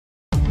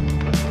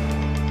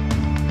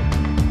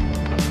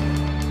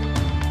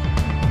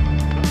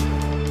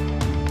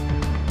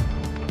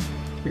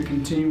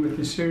continue with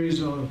the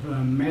series of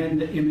Man,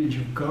 the Image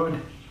of God.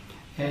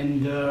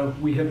 And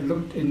we have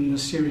looked in the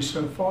series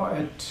so far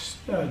at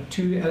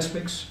two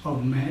aspects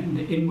of man,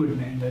 the inward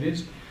man, that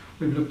is.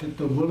 We've looked at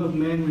the will of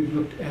man, we've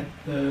looked at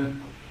the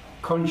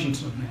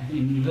conscience of man.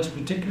 In this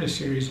particular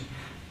series,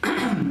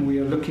 we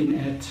are looking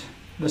at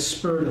the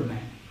spirit of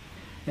man.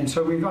 And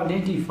so we've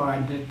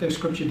identified that the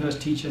scripture does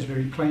teach us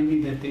very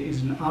plainly that there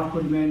is an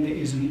outward man, there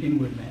is an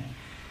inward man.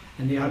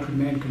 And the outward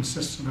man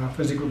consists of our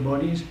physical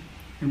bodies.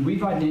 And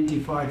we've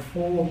identified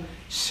four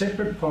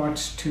separate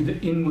parts to the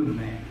inward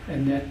man.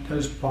 And that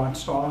those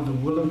parts are the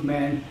will of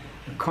man,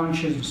 the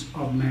conscience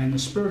of man, the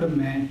spirit of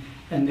man,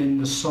 and then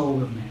the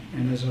soul of man.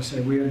 And as I say,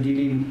 we are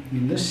dealing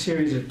in this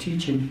series of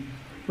teaching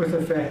with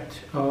the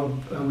fact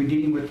of we're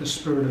dealing with the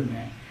spirit of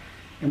man.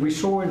 And we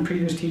saw in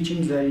previous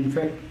teachings that in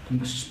fact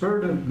the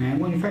spirit of man,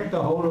 well in fact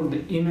the whole of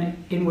the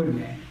inward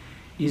man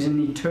is an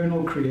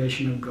eternal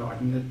creation of God.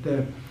 And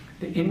that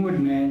the inward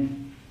man,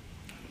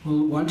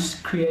 will, once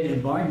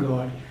created by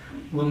God,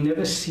 will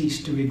never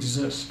cease to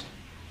exist.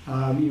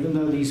 Even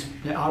though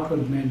the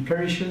outward man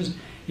perishes,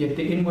 yet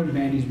the inward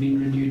man is being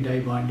renewed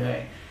day by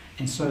day.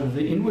 And so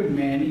the inward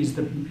man is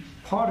the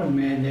part of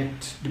man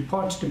that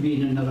departs to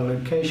be in another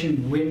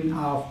location when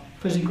our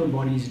physical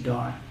bodies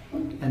die.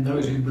 And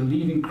those who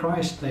believe in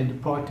Christ, they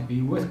depart to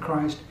be with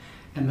Christ.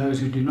 And those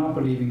who do not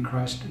believe in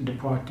Christ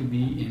depart to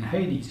be in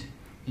Hades,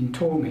 in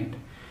torment.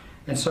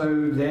 And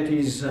so that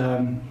is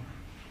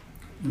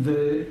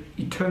the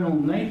eternal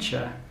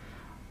nature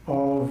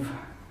of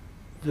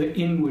the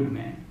inward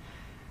man.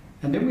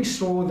 And then we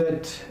saw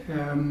that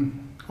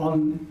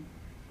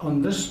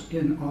on this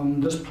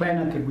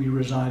planet that we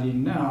reside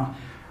in now,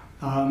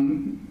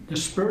 the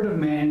spirit of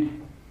man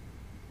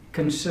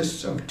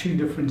consists of two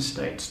different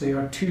states. There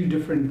are two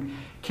different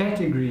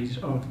categories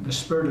of the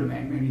spirit of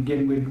man. And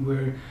again,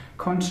 we're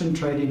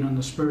concentrating on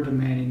the spirit of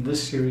man in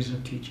this series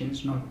of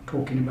teachings, not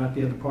talking about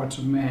the other parts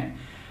of man.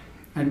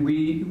 And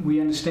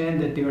we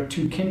understand that there are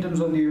two kingdoms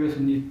on the earth,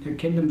 and the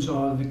kingdoms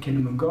are the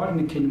kingdom of God and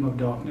the kingdom of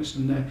darkness.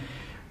 And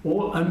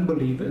all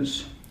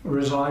unbelievers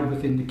reside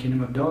within the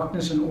kingdom of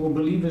darkness, and all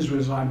believers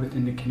reside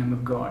within the kingdom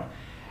of God.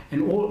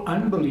 And all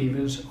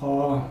unbelievers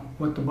are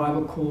what the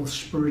Bible calls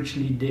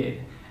spiritually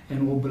dead,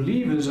 and all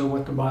believers are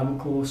what the Bible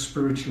calls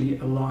spiritually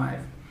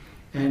alive.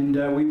 And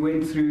we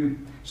went through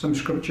some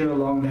scripture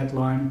along that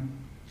line.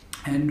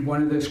 And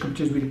one of those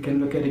scriptures we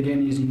can look at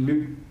again is in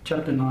Luke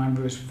chapter 9,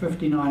 verse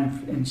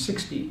 59 and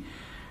 60.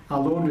 Our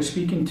Lord was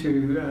speaking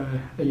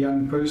to a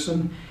young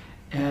person,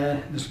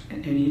 and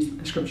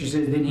the scripture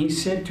says, "Then he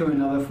said to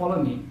another,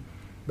 'Follow me.'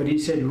 But he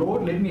said,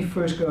 'Lord, let me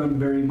first go and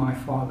bury my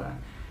father.'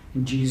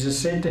 And Jesus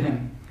said to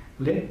him,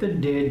 'Let the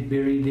dead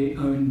bury their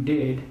own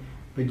dead,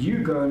 but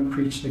you go and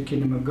preach the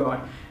kingdom of God.'"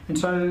 And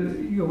so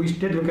we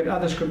did look at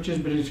other scriptures,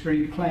 but it's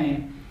very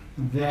plain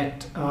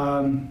that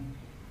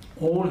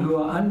all who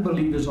are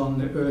unbelievers on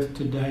the earth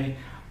today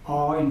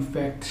are in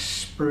fact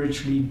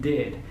spiritually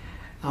dead.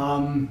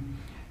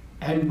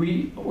 And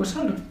we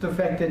also looked at the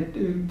fact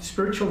that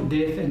spiritual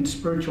death and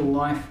spiritual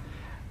life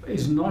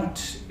is not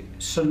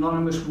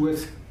synonymous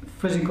with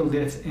physical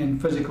death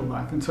and physical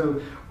life. And so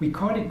we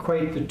can't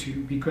equate the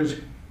two, because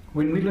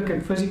when we look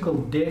at physical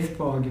death,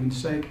 for argument's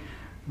sake,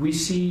 we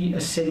see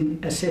a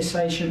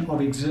cessation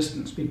of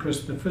existence,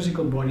 because the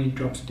physical body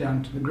drops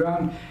down to the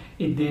ground.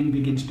 It then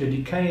begins to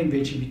decay and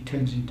eventually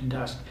turns into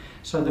dust.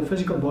 So the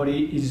physical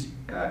body is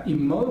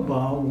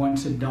immobile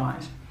once it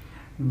dies.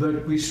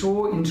 But we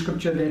saw in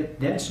scripture that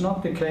that's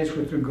not the case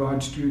with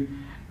regards to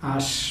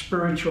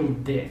spiritual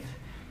death.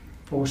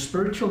 For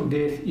spiritual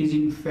death is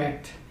in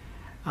fact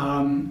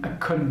a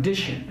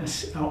condition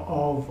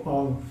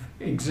of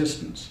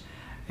existence.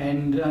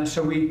 And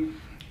so we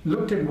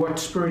looked at what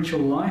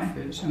spiritual life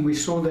is, and we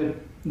saw that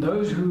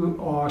those who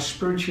are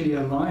spiritually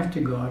alive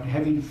to God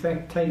have in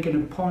fact taken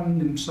upon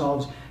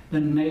themselves the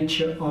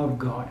nature of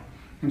God.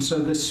 And so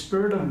the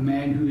spirit of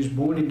man who is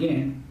born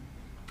again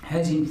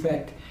has in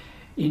fact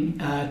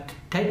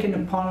taken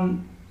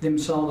upon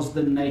themselves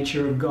the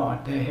nature of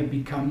God. They have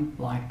become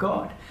like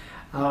God.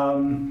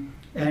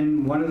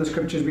 And one of the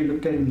scriptures we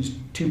looked at in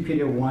 2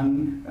 Peter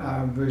 1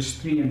 verse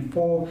 3 and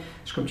 4,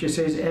 scripture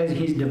says, "As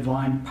his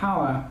divine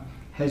power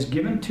has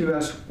given to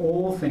us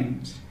all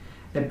things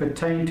that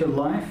pertain to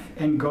life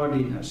and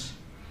godliness,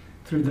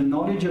 through the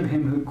knowledge of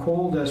him who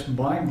called us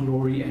by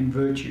glory and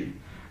virtue,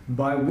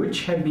 by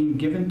which have been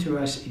given to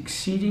us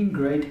exceeding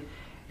great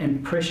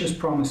and precious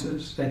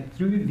promises, that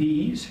through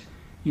these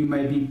you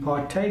may be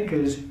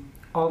partakers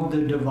of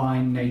the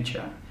divine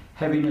nature,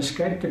 having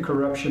escaped the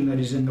corruption that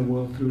is in the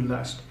world through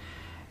lust."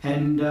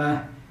 And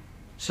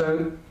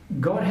so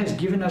God has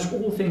given us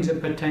all things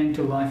that pertain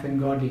to life and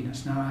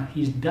godliness. Now,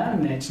 he's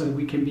done that so that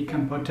we can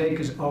become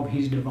partakers of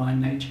his divine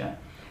nature.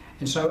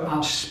 And so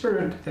our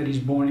spirit that is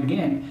born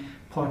again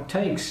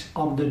partakes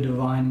of the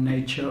divine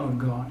nature of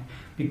God,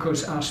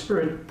 because our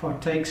spirit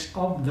partakes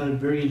of the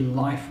very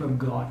life of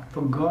God.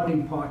 For God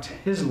imparts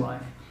his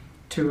life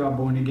to our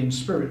born again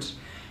spirits.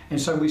 And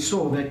so we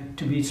saw that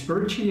to be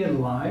spiritually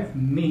alive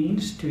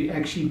means to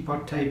actually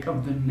partake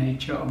of the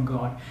nature of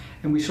God.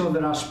 And we saw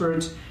that our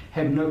spirits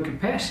have no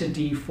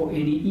capacity for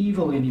any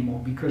evil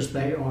anymore, because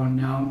they are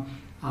now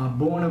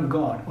born of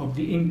God, of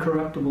the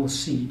incorruptible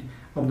seed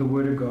of the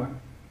Word of God.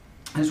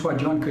 That's why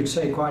John could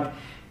say quite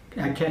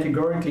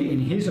categorically in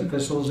his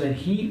epistles that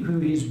he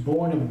who is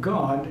born of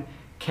God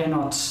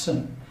cannot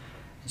sin.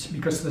 It's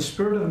because the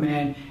spirit of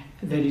man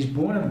that is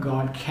born of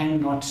God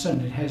cannot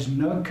sin. It has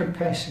no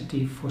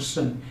capacity for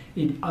sin.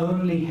 It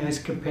only has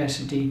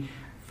capacity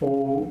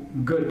for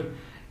good.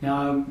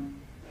 Now,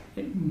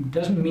 it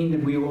doesn't mean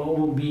that we will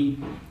all be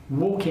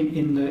walking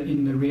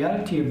in the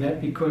reality of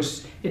that,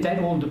 because that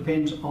all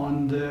depends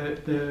on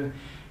the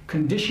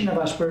condition of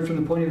our spirit from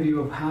the point of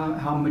view of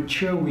how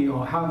mature we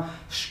are, how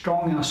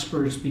strong our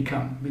spirits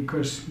become,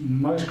 because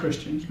most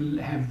Christians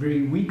have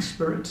very weak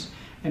spirits,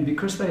 and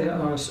because they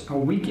are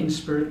weak in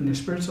spirit and their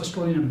spirits are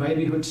still in a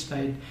babyhood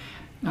state,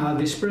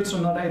 their spirits are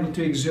not able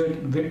to exert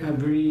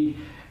very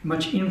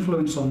much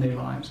influence on their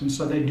lives, and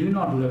so they do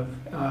not live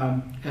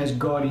as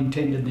God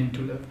intended them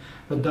to live.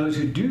 But those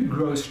who do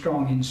grow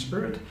strong in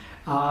spirit,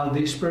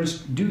 their spirits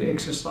do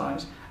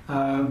exercise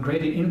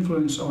greater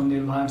influence on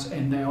their lives,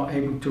 and they are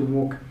able to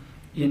walk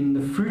in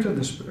the fruit of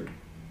the Spirit.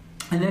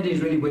 And that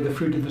is really where the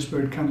fruit of the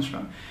Spirit comes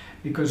from,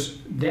 because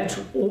that's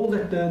all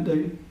that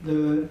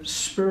the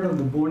spirit of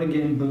the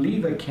born-again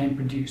believer can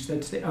produce.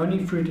 That's the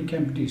only fruit it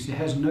can produce. It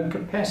has no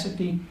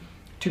capacity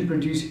to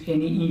produce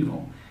any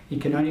evil. It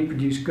can only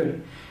produce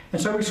good.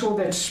 And so we saw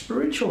that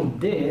spiritual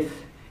death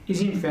is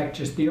in fact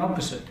just the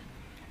opposite.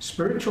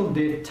 Spiritual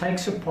death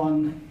takes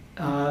upon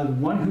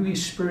one who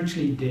is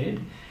spiritually dead.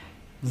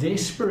 Their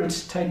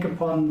spirits take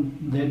upon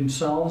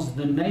themselves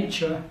the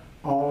nature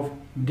of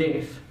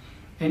death.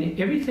 And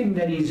everything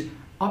that is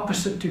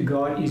opposite to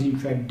God is in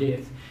fact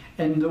death.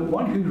 And the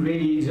one who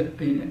really is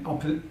in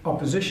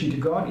opposition to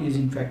God is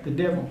in fact the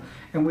devil.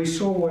 And we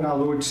saw what our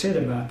Lord said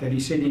about that. He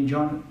said in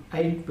John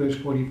 8 verse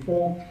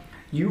 44,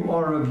 "You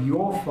are of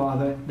your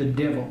father the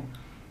devil,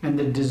 and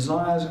the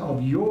desires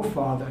of your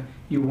father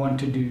you want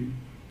to do.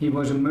 He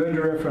was a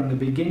murderer from the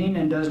beginning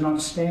and does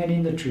not stand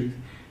in the truth,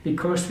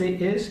 because there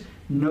is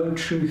no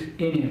truth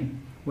in him.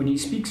 When he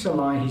speaks a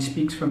lie, he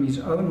speaks from his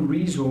own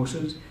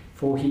resources,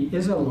 for he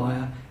is a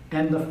liar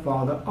and the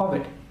father of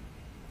it."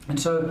 And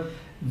so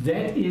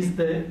that is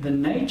the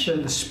nature,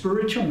 the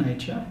spiritual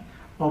nature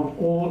of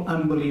all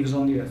unbelievers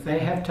on the earth. They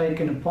have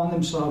taken upon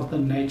themselves the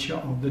nature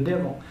of the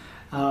devil.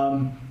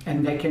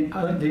 And they can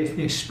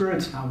their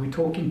spirits now. We're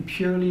talking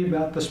purely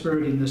about the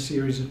spirit in this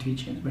series of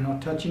teachings. We're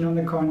not touching on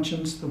the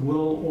conscience, the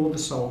will, or the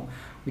soul.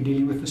 We're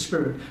dealing with the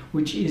spirit,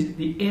 which is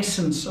the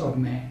essence of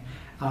man.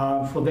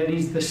 For that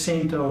is the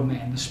center of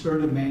man. The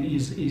spirit of man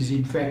is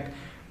in fact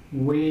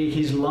where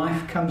his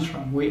life comes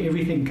from, where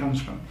everything comes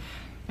from.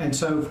 And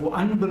so for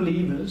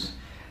unbelievers,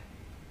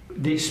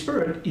 their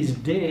spirit is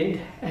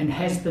dead and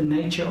has the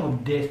nature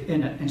of death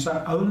in it. And so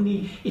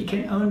it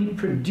can only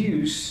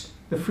produce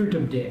the fruit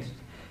of death.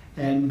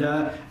 And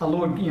our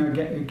Lord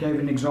gave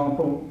an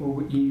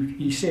example.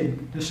 He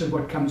said, this is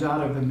what comes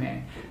out of a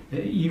man,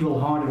 the evil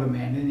heart of a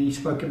man. And he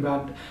spoke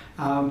about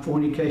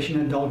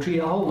fornication, adultery,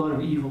 a whole lot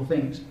of evil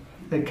things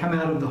that come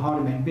out of the heart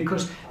of man,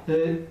 because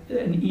the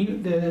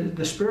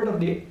spirit of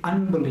the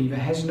unbeliever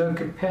has no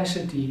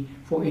capacity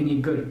for any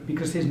good,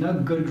 because there's no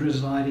good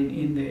residing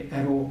in there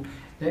at all.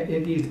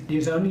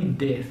 There's only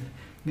death,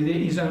 there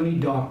is only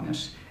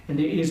darkness, and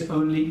there is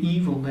only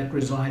evil that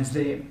resides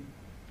there.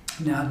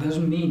 Now, it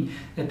doesn't mean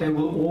that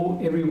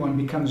everyone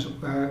becomes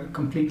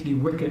completely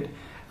wicked.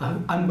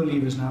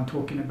 Unbelievers now I'm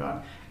talking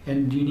about.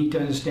 And you need to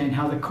understand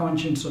how the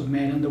conscience of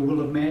man and the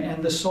will of man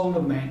and the soul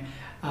of man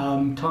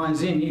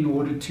ties in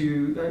order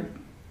to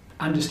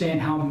understand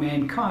how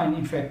mankind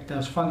in fact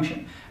does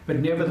function. But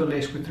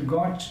nevertheless, with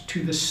regards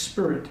to the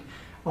spirit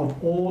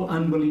of all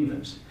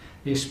unbelievers,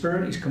 their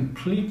spirit is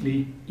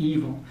completely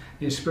evil.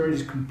 Their spirit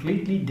is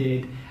completely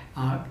dead,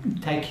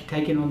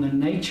 taking on the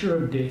nature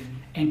of death,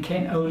 and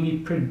can only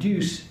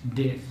produce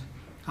death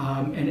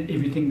and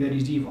everything that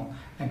is evil.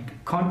 And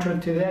contrary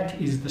to that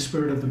is the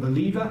spirit of the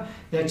believer.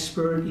 That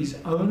spirit is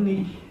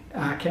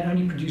can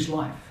only produce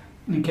life,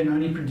 and can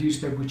only produce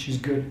that which is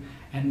good,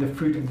 and the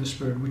fruit of the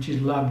Spirit, which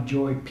is love,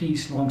 joy,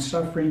 peace,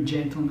 long-suffering,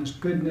 gentleness,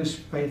 goodness,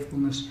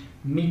 faithfulness,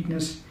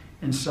 meekness,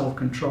 and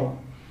self-control.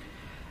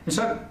 And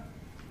so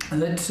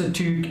that's the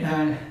two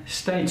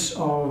states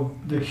of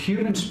the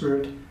human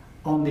spirit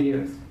on the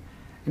earth.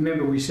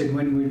 Remember, we said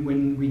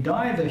when we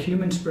die, the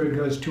human spirit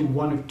goes to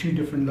one of two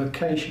different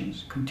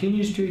locations,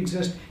 continues to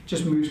exist,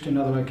 just moves to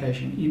another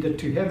location, either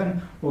to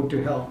heaven or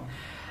to hell.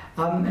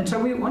 And so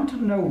we want to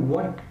know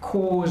what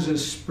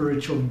causes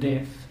spiritual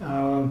death,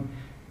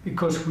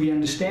 because we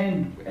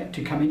understand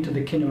to come into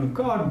the kingdom of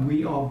God,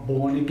 we are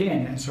born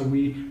again, and so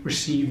we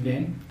receive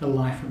then the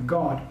life of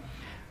God.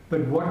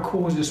 But what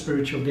causes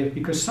spiritual death?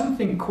 Because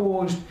something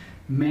caused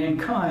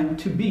mankind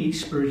to be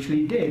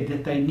spiritually dead,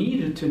 that they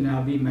needed to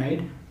now be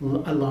made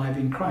alive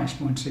in Christ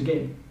once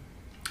again.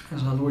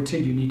 As our Lord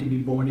said, you need to be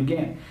born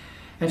again.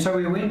 And so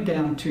we went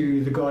down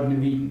to the Garden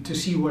of Eden to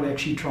see what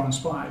actually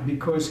transpired,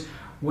 because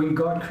When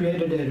God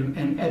created Adam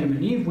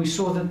and Eve, we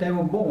saw that they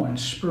were born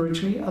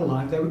spiritually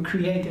alive. They were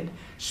created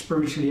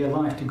spiritually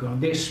alive to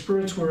God. Their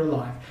spirits were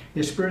alive.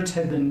 Their spirits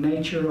had the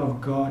nature of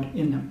God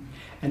in them.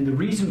 And the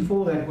reason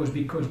for that was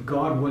because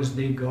God was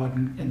their God,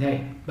 and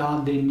they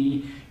bowed their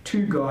knee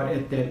to God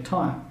at that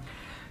time.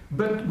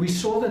 But we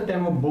saw that they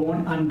were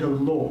born under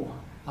law.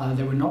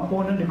 They were not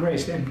born under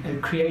grace. They were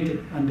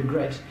created under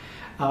grace.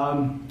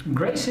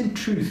 Grace and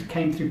truth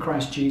came through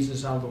Christ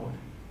Jesus our Lord.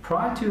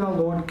 Prior to our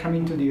Lord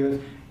coming to the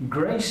earth,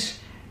 grace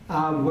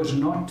was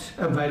not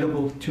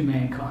available to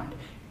mankind.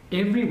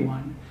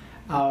 Everyone,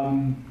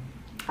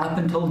 up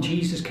until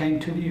Jesus came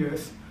to the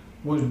earth,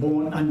 was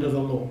born under the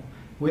law.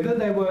 Whether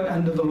they were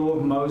under the law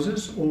of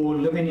Moses or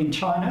living in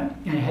China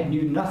and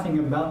knew nothing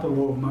about the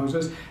law of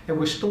Moses, they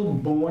were still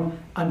born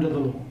under the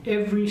law.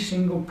 Every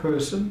single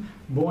person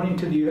born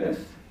into the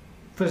earth,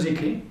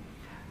 physically,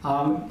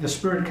 the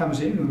Spirit comes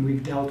in, and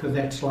we've dealt with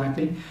that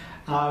slightly,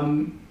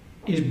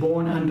 is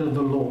born under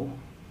the law.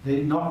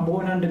 They're not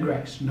born under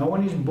grace. No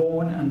one is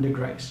born under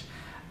grace.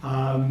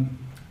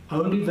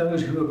 Only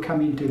those who have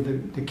come into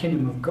the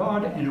kingdom of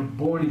God and are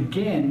born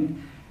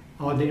again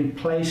are then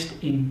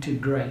placed into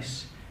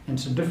grace. And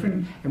it's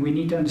different, and we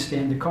need to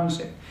understand the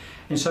concept.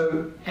 And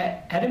so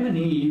Adam and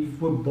Eve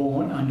were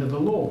born under the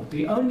law.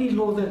 The only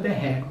law that they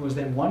had was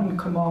that one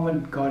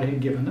commandment God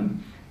had given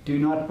them: do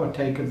not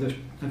partake of the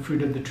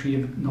fruit of the tree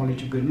of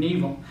knowledge of good and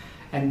evil.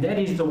 And that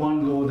is the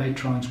one law they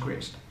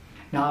transgressed.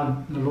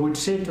 Now the Lord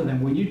said to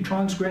them, when you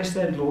transgress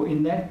that law,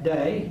 in that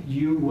day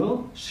you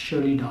will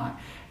surely die.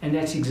 And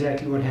that's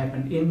exactly what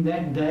happened. In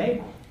that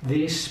day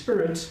their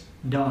spirits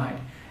died.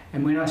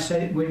 And when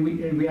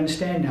we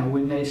understand now,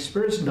 when their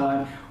spirits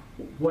died,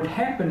 what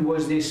happened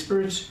was their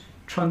spirits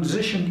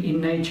transitioned in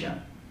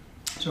nature.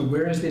 So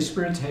whereas their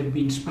spirits had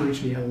been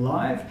spiritually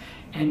alive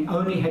and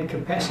only had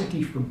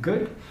capacity for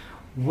good,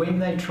 when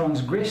they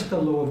transgressed the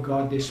law of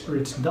God, their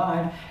spirits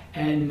died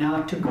and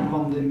now took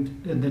upon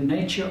them the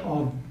nature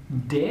of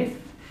death,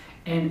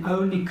 and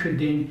only could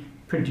then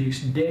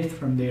produce death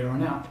from there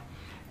on out.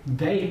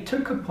 They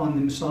took upon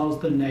themselves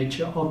the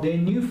nature of their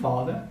new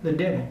father, the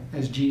devil.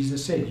 As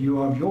Jesus said,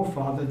 you are of your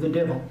father, the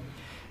devil.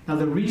 Now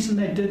the reason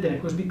they did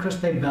that was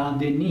because they bowed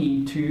their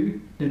knee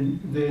to the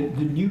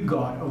new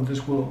God of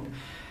this world.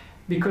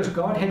 Because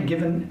God had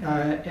given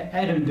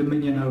Adam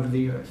dominion over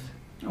the earth.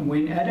 And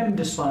when Adam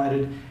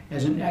decided,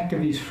 as an act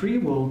of his free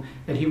will,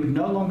 that he would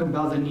no longer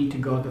bow the knee to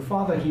God the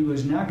Father, he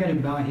was now going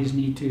to bow his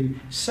knee to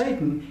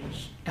Satan.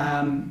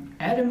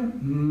 Adam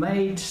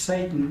made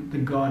Satan the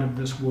god of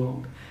this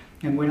world.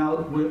 And when our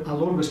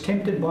Lord was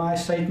tempted by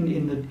Satan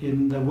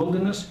in the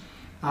wilderness,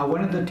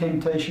 one of the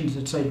temptations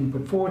that Satan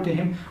put forward to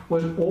him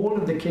was all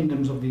of the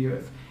kingdoms of the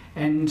earth.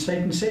 And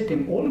Satan said to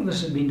him, all of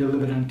this has been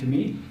delivered unto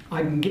me.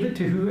 I can give it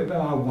to whoever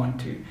I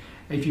want to.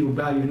 If you will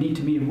bow your knee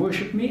to me and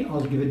worship me,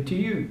 I'll give it to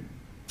you.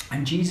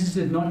 And Jesus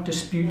did not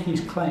dispute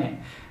his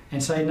claim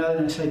and say,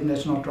 no, Satan,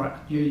 that's not right.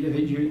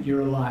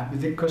 You're a liar.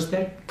 Because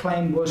that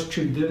claim was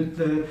true.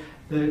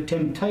 The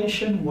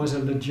temptation was a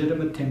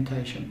legitimate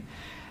temptation.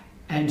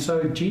 And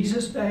so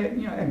Jesus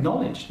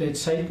acknowledged that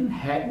Satan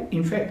had,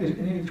 in fact,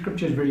 the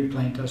scripture is very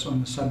plain to us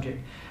on the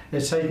subject,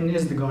 that Satan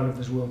is the god of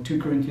this world,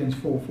 2 Corinthians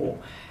 4:4.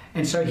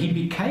 And so he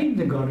became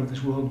the god of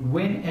this world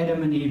when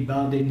Adam and Eve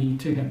bowed their knee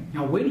to him.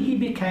 Now when he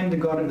became the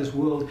god of this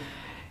world,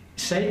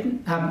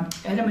 Adam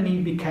and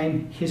Eve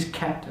became his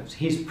captives,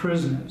 his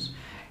prisoners.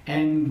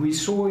 And we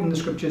saw in the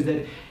scriptures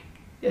that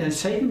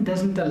Satan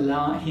doesn't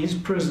allow his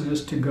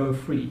prisoners to go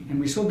free. And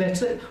we saw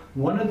that's it.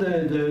 One of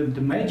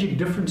the major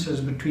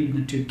differences between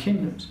the two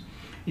kingdoms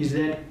is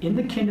that in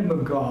the kingdom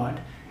of God,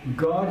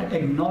 God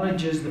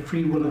acknowledges the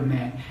free will of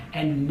man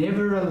and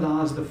never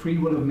allows the free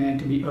will of man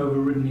to be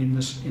overridden in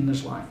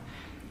this life.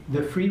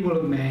 The free will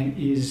of man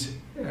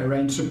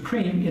reigns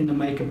supreme in the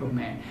makeup of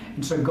man.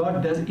 And so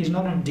God is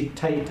not a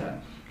dictator.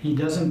 He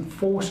doesn't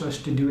force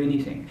us to do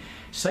anything.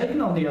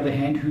 Satan, on the other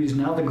hand, who is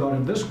now the god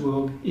of this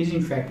world, is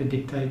in fact a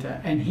dictator,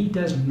 and he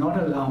does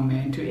not allow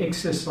man to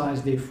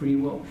exercise their free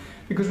will.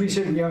 Because we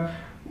said,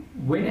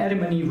 when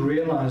Adam and Eve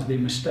realized their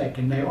mistake,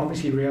 and they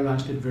obviously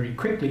realized it very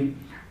quickly,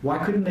 why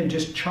couldn't they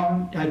just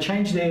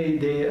change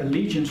their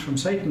allegiance from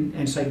Satan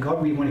and say,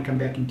 God, we want to come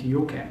back into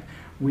your camp.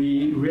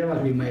 We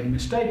realize we made a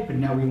mistake, but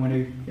now we want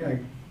to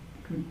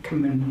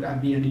come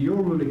and be under your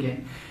rule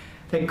again.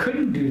 They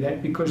couldn't do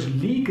that because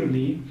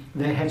legally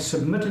they had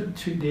submitted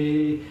to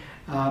their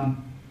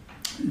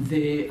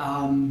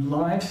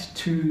lives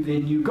to their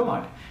new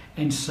God.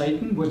 And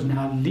Satan was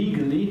now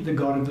legally the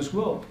god of this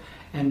world.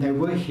 And they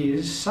were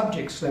his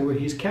subjects, they were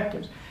his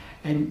captives.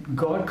 And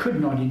God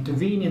could not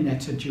intervene in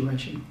that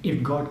situation.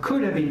 If God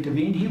could have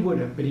intervened, he would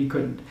have, but he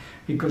couldn't.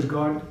 Because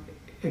God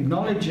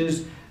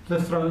acknowledges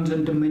the thrones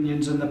and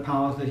dominions and the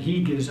powers that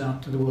he gives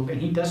out to the world,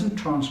 and he doesn't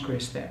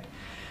transgress that.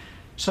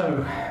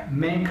 So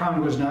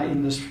mankind was now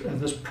in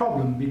this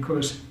problem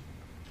because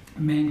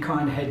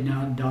mankind had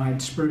now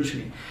died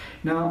spiritually.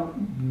 Now,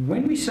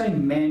 when we say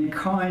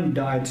mankind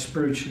died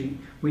spiritually,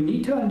 we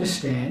need to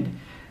understand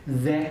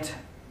that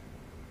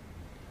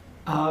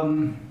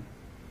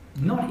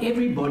not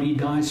everybody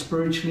dies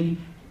spiritually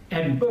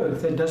at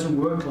birth, it doesn't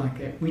work like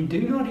that. We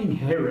do not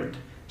inherit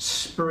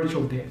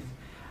spiritual death.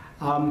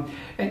 And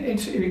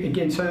it's,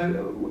 again,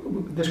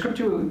 so the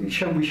scripture we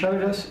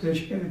showed us,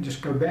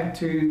 just go back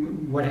to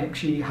what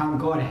actually, how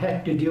God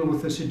had to deal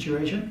with the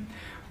situation.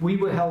 We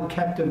were held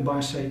captive by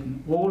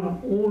Satan. All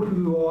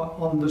who are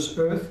on this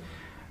earth,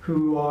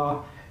 who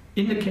are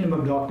in the kingdom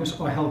of darkness,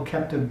 are held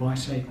captive by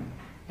Satan,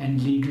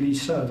 and legally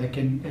so. They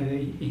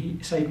can.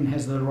 Satan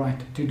has the right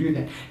to do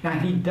that. Now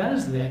he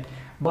does that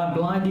by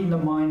blinding the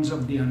minds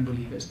of the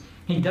unbelievers.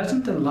 He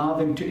doesn't allow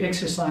them to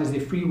exercise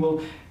their free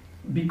will,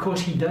 because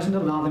he doesn't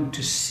allow them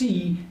to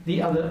see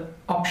the other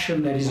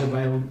option that is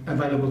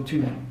available to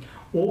them.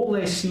 All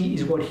they see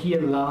is what he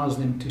allows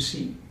them to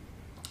see.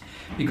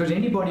 Because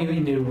anybody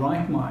in their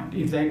right mind,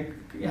 if they're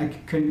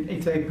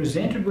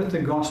presented with the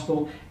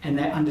gospel and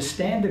they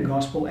understand the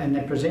gospel and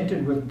they're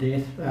presented with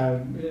death,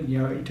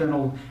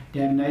 eternal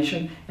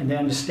damnation, and they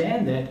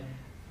understand that,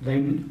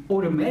 they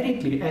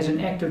automatically, as an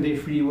act of their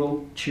free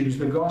will, choose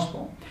the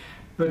gospel.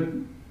 But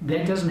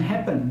that doesn't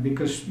happen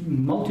because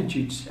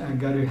multitudes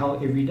go to hell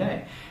every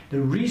day. The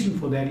reason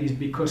for that is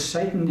because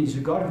Satan is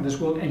the god of this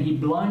world, and he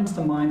blinds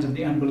the minds of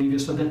the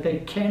unbelievers so that they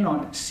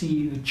cannot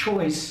see the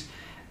choice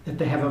that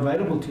they have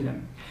available to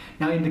them.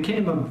 Now, in the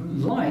kingdom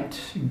of light,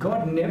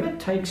 God never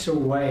takes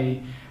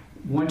away,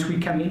 once we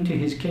come into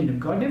his kingdom,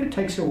 God never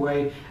takes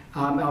away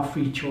our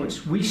free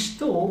choice. We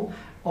still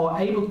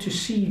are able to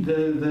see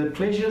the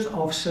pleasures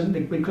of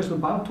sin, because the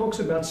Bible talks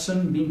about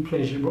sin being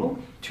pleasurable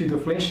to the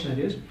flesh, that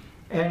is.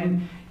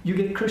 And you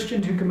get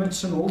Christians who commit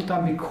sin all the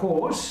time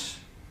because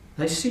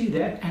they see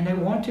that and they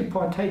want to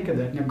partake of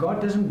that. Now, God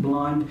doesn't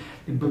blind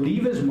the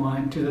believer's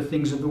mind to the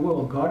things of the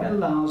world. God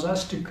allows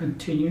us to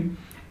continue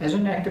as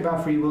an act of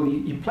our free will.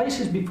 He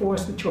places before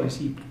us the choice.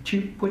 He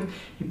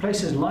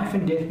places life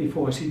and death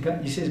before us.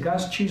 He says,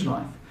 guys, choose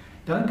life.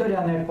 Don't go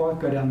down that path,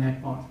 go down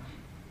that path.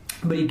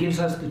 But he gives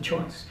us the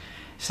choice.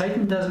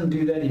 Satan doesn't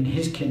do that in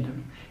his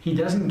kingdom. He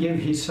doesn't give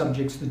his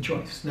subjects the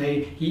choice.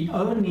 He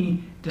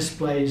only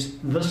displays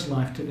this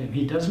life to them.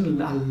 He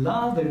doesn't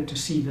allow them to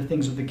see the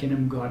things of the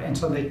kingdom of God. And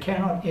so they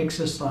cannot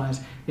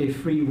exercise their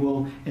free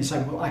will and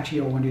say, well,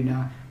 actually, I want to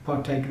now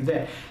partake of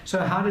that. So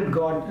how did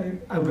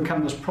God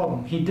overcome this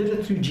problem? He did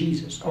it through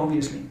Jesus,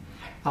 obviously.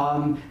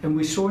 And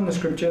we saw in the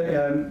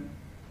scripture,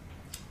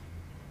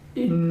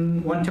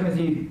 in 1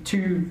 Timothy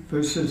 2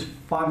 verses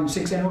 5 and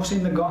 6, and also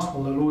in the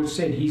gospel, the Lord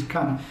said he's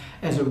come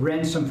as a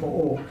ransom for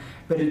all.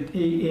 But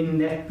in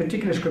that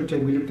particular scripture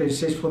we looked at, it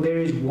says, for there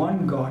is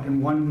one God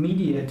and one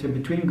mediator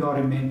between God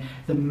and men,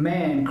 the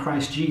man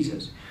Christ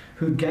Jesus,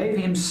 who gave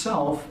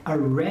himself a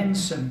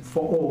ransom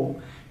for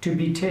all, to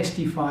be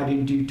testified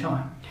in due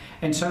time.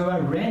 And so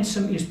a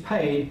ransom is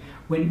paid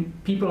when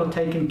people are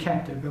taken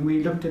captive. And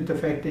we looked at the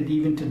fact that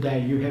even today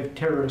you have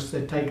terrorists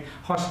that take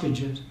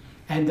hostages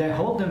and they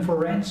hold them for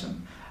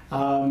ransom.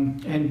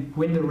 And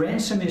when the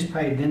ransom is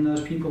paid, then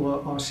those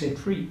people are set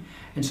free.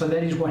 And so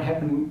that is what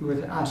happened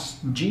with us.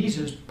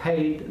 Jesus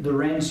paid the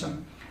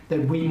ransom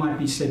that we might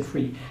be set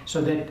free,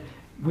 so that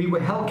we were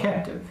held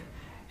captive.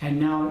 And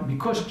now,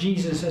 because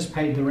Jesus has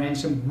paid the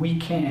ransom, we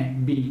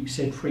can be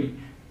set free.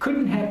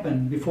 Couldn't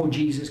happen before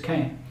Jesus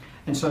came.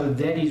 And so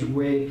that is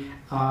where,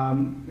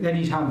 that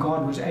is how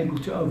God was able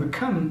to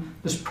overcome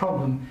this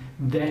problem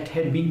that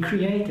had been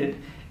created,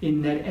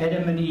 in that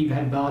Adam and Eve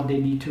had bowed their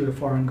knee to a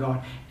foreign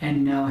god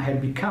and now had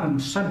become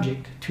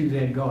subject to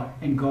that God,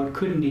 and God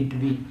couldn't need to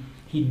be.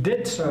 He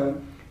did so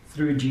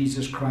through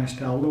Jesus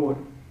Christ our Lord.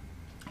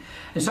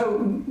 And so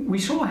we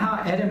saw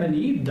how Adam and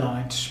Eve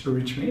died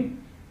spiritually,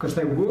 because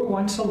they were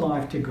once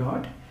alive to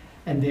God,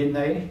 and then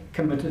they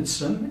committed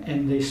sin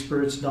and their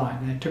spirits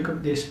died.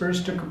 Their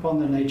spirits took upon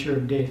the nature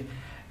of death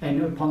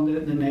and upon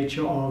the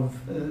nature of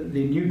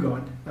the new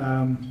God,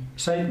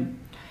 Satan.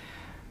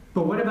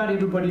 But what about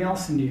everybody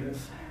else in the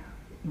earth?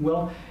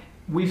 Well,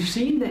 we've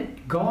seen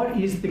that God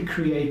is the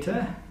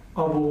creator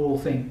of all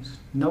things.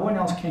 No one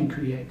else can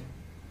create.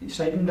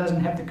 Satan doesn't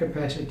have the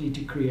capacity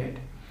to create.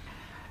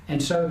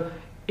 And so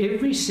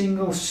every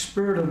single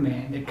spirit of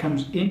man that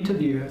comes into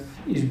the earth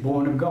is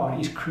born of God,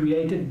 is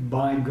created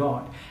by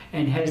God,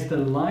 and has the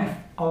life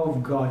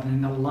of God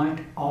and the light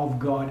of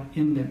God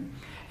in them.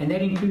 And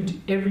that includes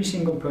every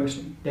single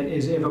person that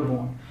is ever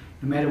born,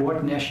 no matter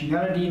what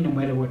nationality, no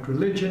matter what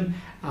religion,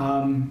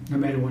 no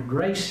matter what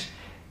race.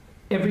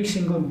 Every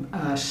single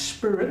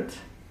spirit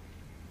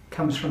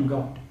comes from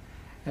God.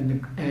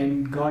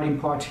 And God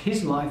imparts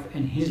his life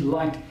and his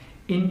light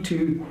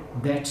into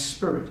that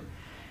spirit.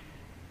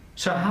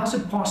 So how's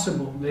it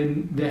possible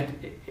then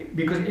that,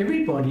 because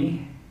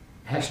everybody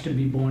has to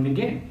be born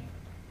again.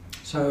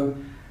 So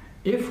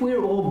if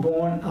we're all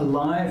born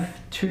alive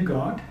to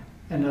God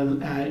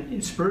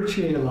and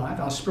spiritually alive,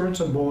 our spirits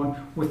are born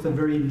with the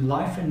very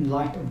life and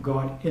light of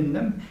God in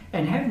them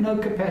and have no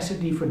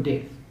capacity for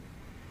death.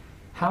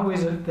 How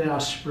is it that our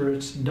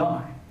spirits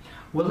die?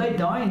 Well, they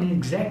die in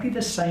exactly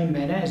the same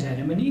manner as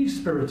Adam and Eve's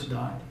spirits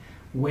died,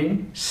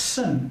 when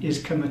sin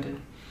is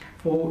committed.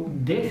 For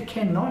death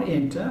cannot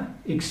enter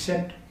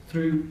except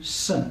through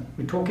sin.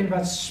 We're talking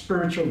about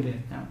spiritual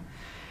death now.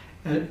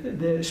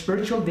 The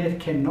spiritual death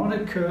cannot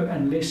occur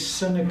unless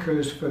sin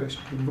occurs first.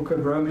 The book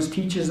of Romans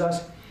teaches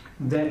us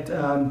that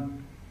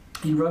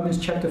in Romans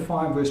chapter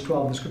 5 verse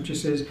 12 the scripture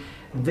says,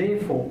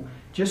 therefore,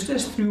 just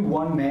as through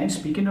one man,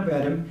 speaking of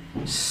Adam,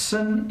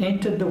 sin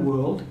entered the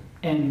world,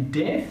 and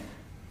death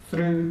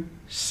through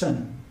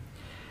sin.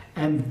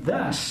 And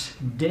thus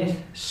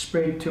death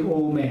spread to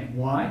all men.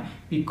 Why?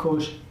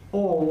 Because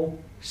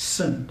all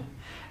sinned.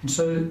 And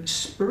so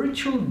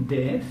spiritual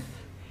death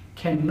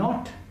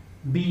cannot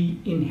be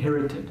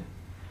inherited.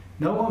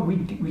 No one,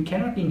 we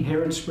cannot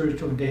inherit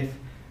spiritual death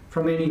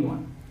from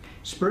anyone.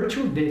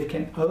 Spiritual death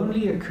can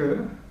only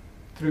occur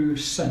through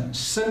sin.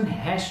 Sin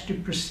has to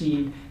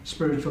precede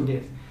spiritual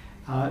death.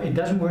 It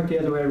doesn't work the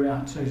other way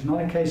around. So it's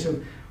not a case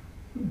of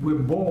we're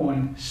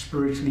born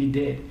spiritually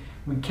dead.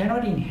 We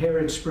cannot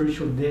inherit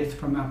spiritual death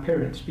from our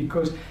parents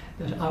because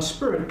our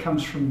spirit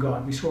comes from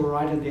God. We saw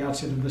right at the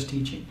outset of this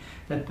teaching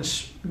that the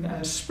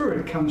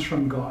spirit comes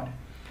from God.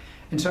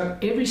 And so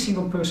every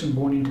single person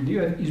born into the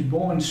earth is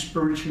born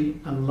spiritually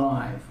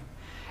alive.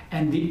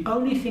 And the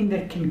only thing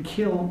that can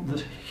kill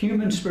the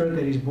human spirit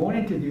that is born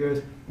into the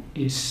earth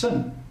is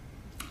sin,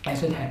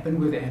 as it happened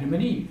with Adam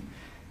and Eve.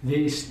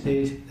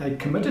 They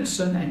committed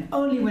sin, and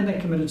only when they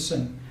committed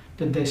sin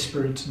did their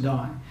spirits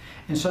die.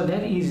 And so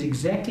that is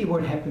exactly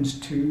what happens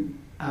to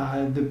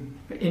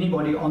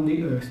anybody on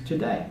the earth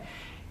today.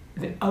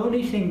 The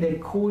only thing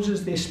that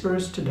causes their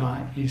spirits to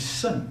die is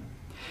sin.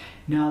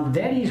 Now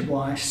that is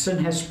why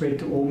sin has spread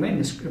to all men.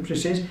 The scripture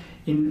says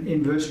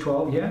in verse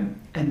 12 here,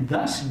 and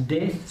thus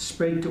death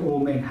spread to all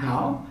men.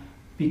 How?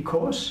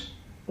 Because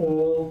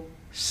all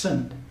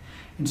sinned.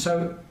 And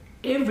so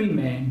every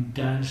man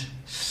does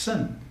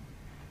sin.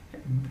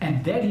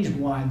 And that is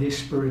why their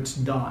spirits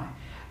die.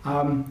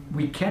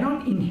 We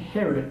cannot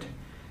inherit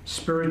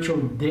spiritual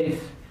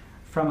death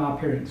from our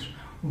parents.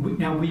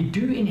 Now we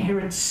do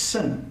inherit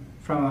sin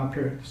from our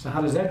parents. So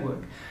how does that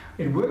work?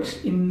 It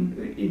works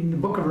in the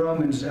book of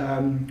Romans,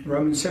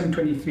 Romans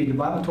 7:23. The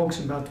Bible talks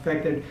about the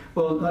fact that,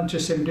 well, not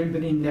just 7:23,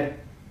 but in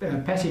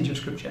that passage of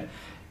scripture,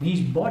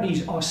 these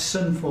bodies are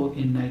sinful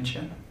in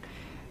nature.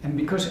 And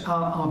because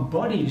our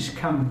bodies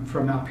come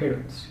from our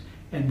parents,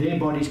 and their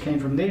bodies came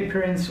from their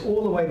parents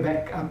all the way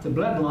back up the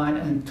bloodline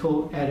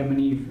until Adam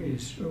and Eve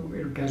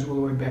it goes all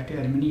the way back to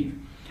Adam and Eve.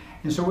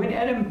 And so when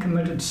Adam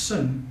committed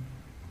sin,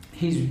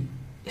 his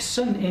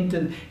sin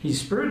entered, his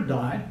spirit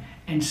died,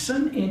 and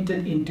sin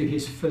entered into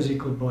his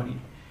physical body,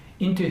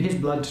 into his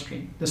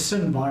bloodstream. The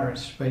sin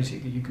virus,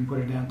 basically, you can put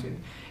it down to it,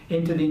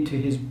 entered into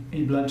his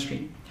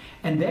bloodstream.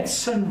 And that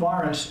sin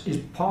virus is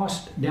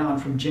passed down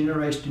from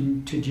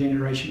generation to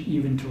generation,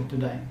 even till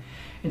today.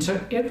 And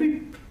so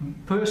every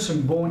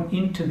person born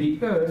into the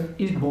earth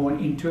is born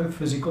into a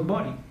physical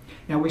body.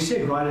 Now we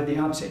said right at the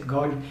outset,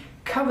 God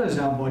covers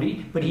our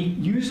body, but he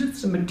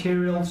uses the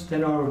materials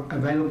that are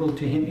available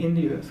to him in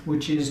the earth,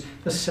 which is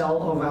the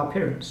cell of our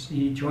parents.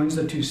 He joins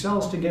the two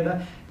cells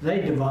together,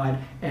 they divide,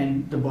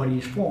 and the body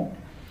is formed.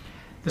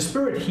 The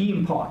spirit he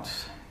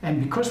imparts,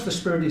 and because the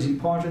spirit is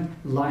imparted,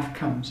 life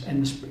comes,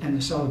 and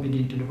the cells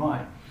begin to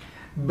divide.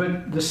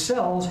 But the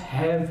cells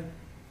have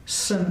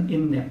sin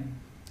in them.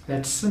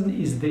 That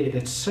sin is there,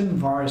 that sin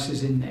virus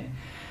is in there.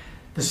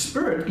 The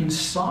spirit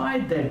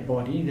inside that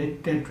body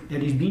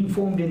that is being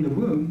formed in the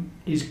womb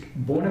is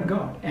born of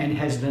God and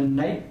has the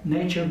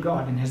nature of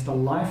God and has the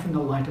life and the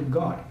light of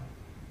God.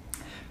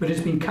 But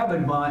it's been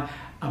covered by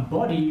a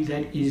body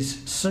that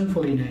is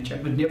sinful in nature.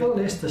 But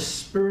nevertheless, the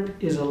spirit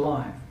is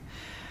alive.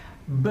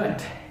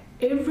 But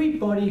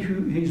everybody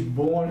who is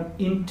born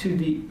into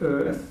the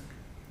earth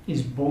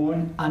is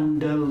born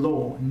under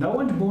law. No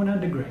one's born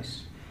under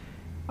grace.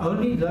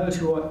 Only those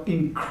who are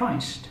in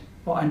Christ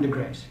are under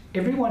grace.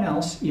 Everyone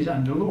else is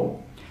under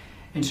law.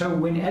 And so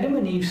when Adam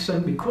and Eve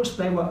sinned, because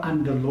they were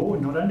under law,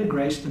 not under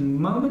grace, the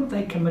moment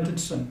they committed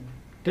sin,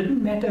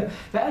 didn't matter,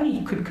 they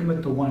only could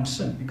commit the one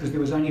sin because there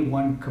was only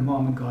one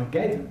commandment God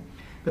gave them.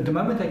 But the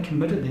moment they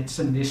committed that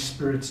sin, their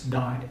spirits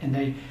died, and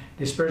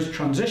their spirits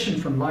transitioned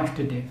from life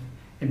to death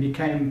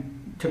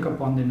and took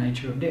upon the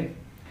nature of death.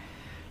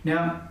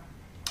 Now,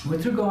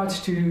 with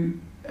regards to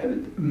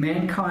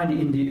mankind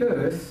in the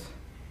earth,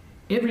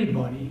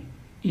 everybody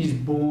is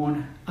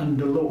born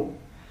under law.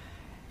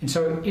 And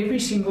so every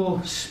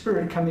single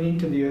spirit coming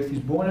into the earth is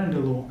born under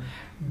law.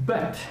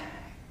 But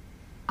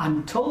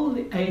until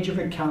the age of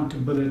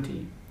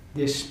accountability,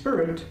 their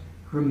spirit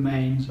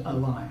remains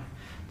alive.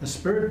 The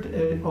spirit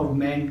of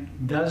man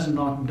does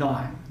not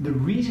die. The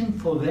reason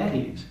for that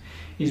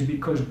is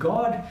because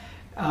God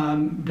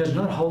does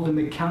not hold them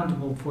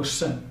accountable for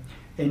sin.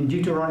 In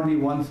Deuteronomy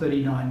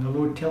 1:39, the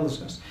Lord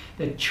tells us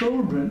that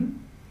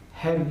children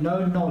have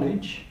no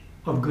knowledge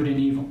of good and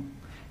evil.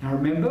 Now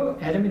remember,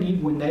 Adam and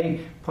Eve, when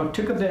they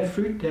partook of that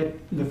fruit,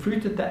 the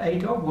fruit that they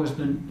ate of was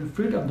the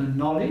fruit of the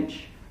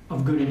knowledge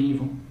of good and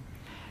evil.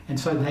 And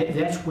so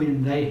that's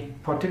when they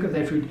partook of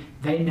that fruit,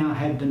 they now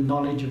had the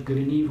knowledge of good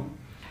and evil.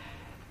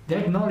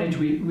 That knowledge,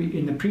 we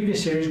in the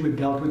previous series we've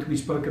dealt with, we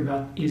spoke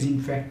about, is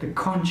in fact the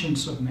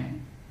conscience of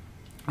man.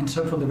 And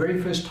so for the very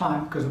first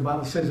time, because the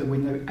Bible says that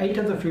when they ate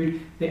of the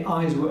fruit, their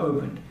eyes were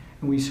opened.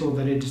 and we saw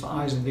that as the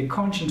eyes of their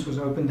conscience was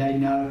opened, they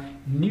now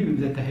knew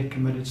that they had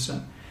committed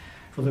sin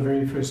for the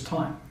very first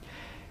time.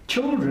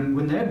 Children,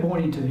 when they're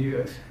born into the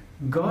earth,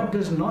 God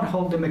does not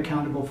hold them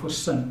accountable for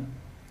sin,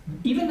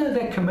 even though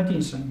they're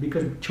committing sin,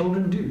 because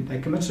children do. They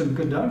commit sin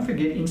because, don't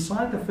forget,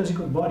 inside the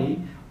physical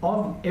body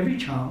of every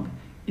child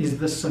is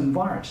the sin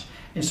virus.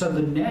 And so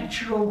the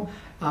natural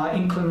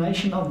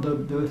inclination of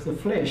the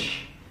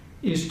flesh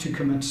is to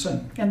commit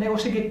sin. And they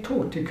also get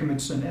taught to commit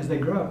sin as they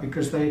grow up,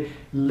 because they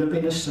live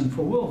in a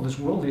sinful world. This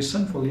world is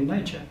sinful in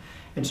nature.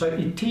 And so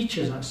it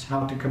teaches us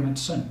how to commit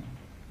sin.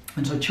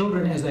 And so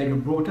children, as they are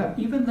brought up,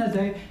 even though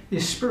their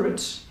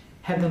spirits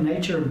have the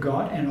nature of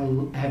God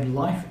and have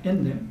life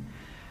in them,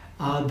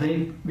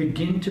 they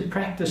begin to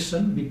practice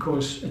sin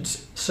because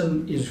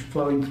sin is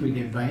flowing through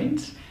their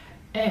veins,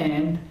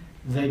 and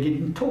they're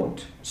getting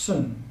taught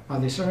sin by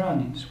their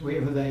surroundings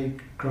wherever they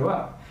grow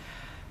up.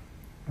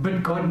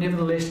 But God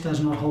nevertheless does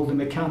not hold them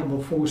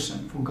accountable for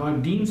sin, for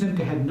God deems them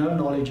to have no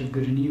knowledge of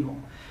good and evil.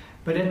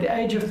 But at the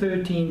age of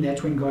 13,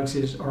 that's when God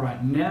says, all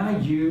right, now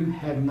you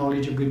have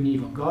knowledge of good and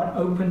evil. God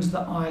opens the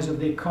eyes of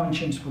their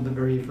conscience for the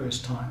very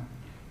first time.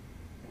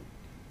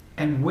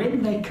 And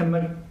when they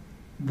commit,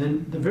 the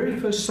very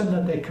first sin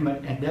that they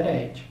commit at that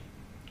age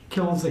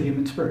kills the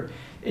human spirit.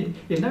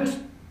 There's no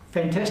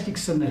fantastic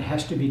sin that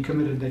has to be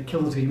committed that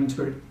kills the human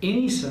spirit.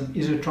 Any sin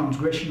is a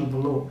transgression of the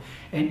law.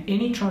 And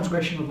any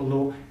transgression of the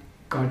law,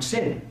 God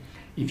said,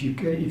 if you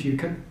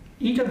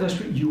eat of this,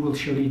 you will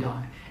surely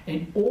die.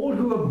 And all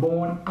who are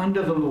born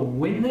under the law,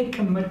 when they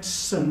commit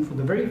sin for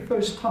the very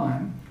first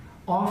time,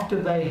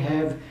 after they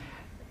have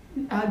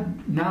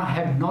now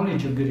have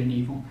knowledge of good and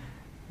evil,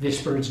 their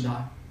spirits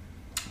die.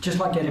 Just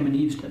like Adam and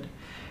Eve did.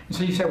 And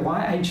so you say,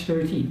 why age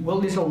 13?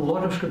 Well, there's a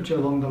lot of scripture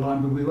along the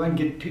line, but we won't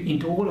get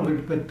into all of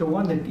it. But the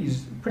one that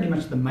is pretty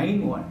much the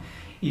main one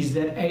is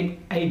that at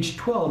age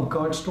 12,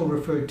 God still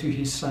referred to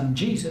his son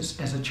Jesus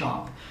as a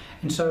child.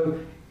 And so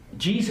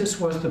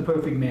Jesus was the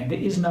perfect man. There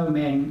is no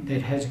man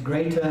that has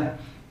greater,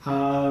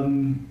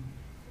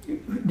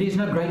 there's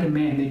no greater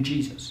man than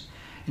Jesus.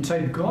 And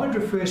so God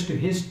refers to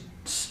his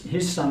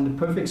son, the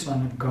perfect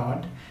son of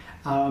God,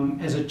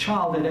 as a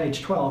child at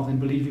age 12, and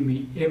believe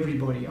me,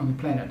 everybody on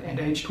the planet at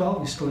age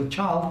 12 is still a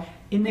child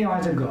in the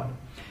eyes of God.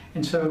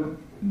 And so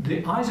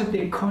the eyes of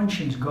their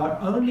conscience, God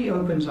only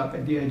opens up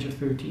at the age of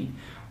 13.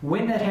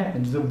 When that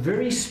happens, the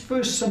very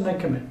first sin they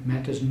commit,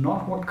 matters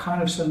not what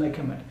kind of sin they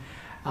commit,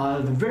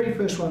 the very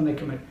first one they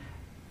commit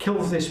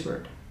kills their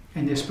spirit,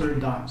 and their spirit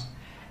dies.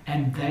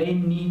 And they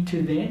need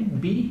to then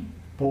be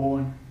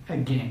born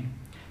again,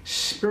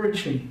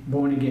 spiritually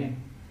born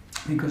again,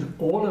 because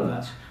all of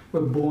us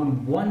were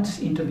born once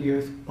into the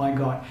earth by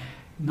God.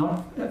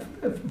 Not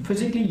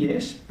physically,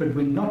 yes, but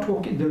we're not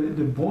talking,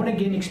 the born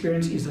again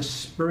experience is a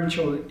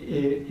spiritual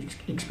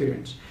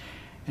experience.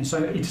 And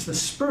so it's the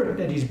spirit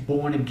that is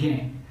born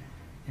again.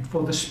 And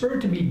for the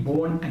spirit to be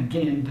born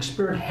again, the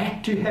spirit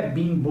had to have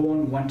been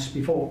born once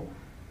before.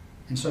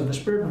 And so the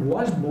spirit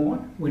was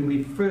born when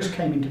we first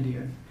came into the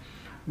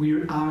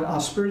earth.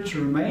 Our spirits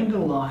remained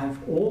alive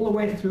all the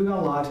way through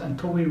our lives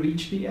until we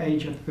reached the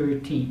age of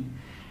 13.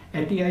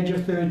 At the age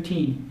of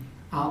 13,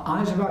 our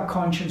eyes of our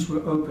conscience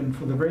were opened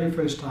for the very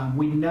first time.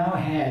 We now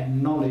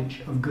had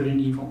knowledge of good and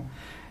evil.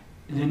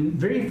 The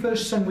very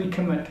first sin we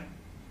commit,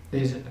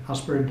 there's it, our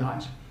spirit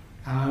dies.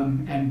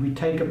 And we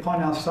take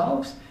upon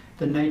ourselves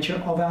the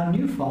nature of our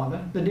new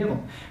father, the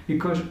devil.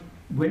 Because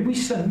when we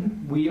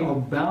sin, we are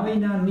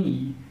bowing our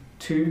knee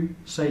to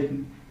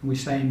Satan. And we're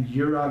saying,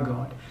 you're our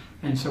God.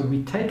 And so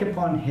we take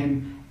upon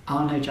him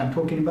our nature. I'm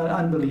talking about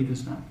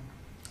unbelievers now.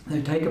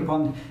 They take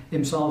upon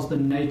themselves the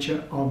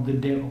nature of the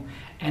devil.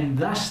 And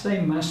thus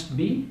they must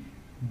be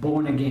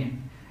born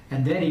again.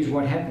 And that is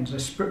what happens.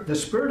 The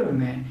spirit of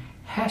man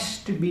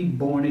has to be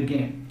born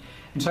again.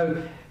 And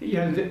so, you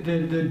know,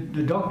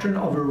 the doctrine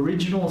of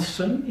original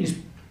sin is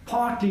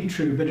partly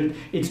true, but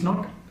it's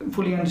not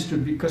fully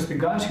understood, because the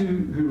guys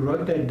who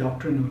wrote that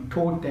doctrine, who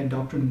taught that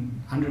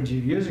doctrine hundreds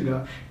of years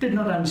ago, did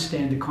not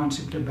understand the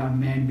concept about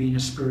man being a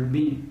spirit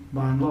being,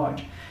 by and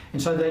large.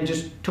 And so they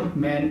just took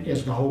man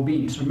as the whole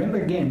being. So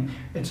remember again,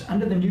 it's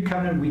under the new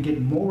covenant we get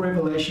more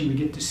revelation, we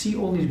get to see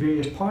all these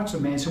various parts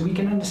of man, so we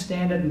can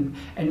understand it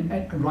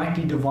and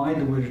rightly divide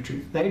the word of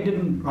truth. They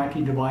didn't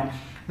rightly divide.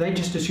 They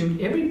just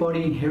assumed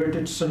everybody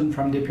inherited sin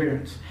from their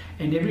parents,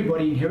 and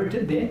everybody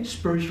inherited their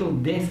spiritual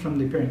death from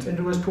their parents. And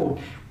it was taught,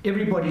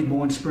 everybody's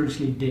born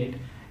spiritually dead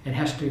and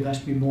has to thus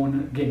be born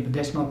again, but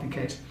that's not the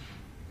case.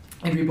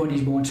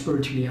 Everybody's born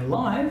spiritually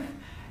alive,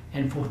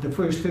 and for the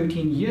first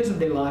 13 years of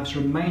their lives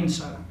remain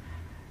so.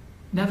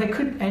 Now they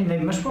could, and they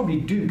must probably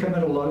do,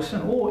 commit a lot of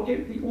sin, or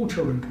all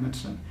children commit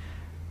sin,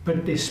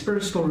 but their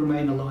spirits still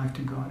remain alive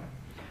to God.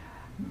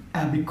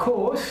 And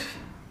because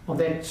of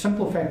that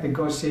simple fact that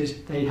God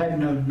says they have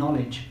no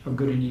knowledge of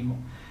good and evil.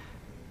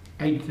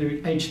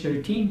 Age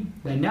 13,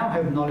 they now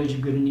have knowledge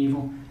of good and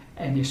evil,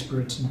 and their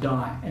spirits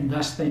die, and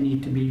thus they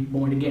need to be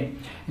born again.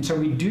 And so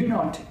we do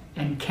not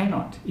and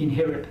cannot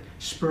inherit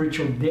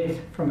spiritual death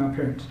from our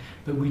parents,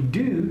 but we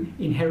do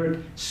inherit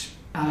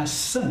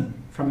sin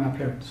from our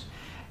parents.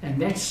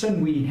 And that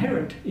sin we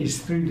inherit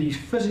is through these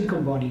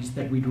physical bodies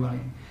that we dwell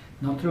in,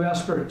 not through our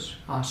spirits.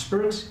 Our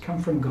spirits come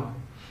from God.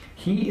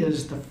 He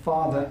is the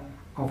Father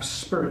of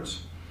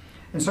spirits.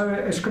 And so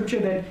a scripture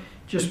that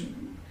just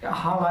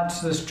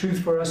highlights this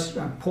truth for us,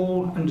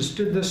 Paul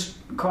understood this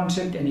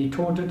concept and he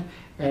taught it,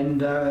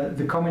 and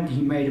the comment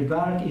he made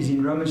about it is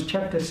in Romans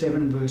chapter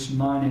 7 verse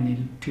 9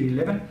 and to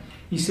 11.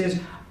 He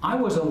says, I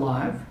was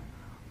alive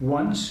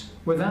once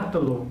without the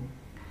law,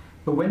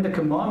 but when the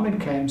commandment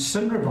came,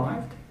 sin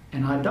revived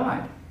and I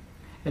died.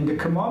 And the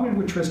commandment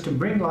which was to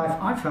bring life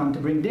I found to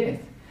bring death.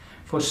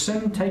 For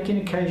sin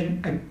taking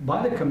occasion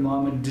by the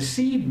commandment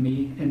deceived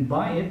me, and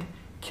by it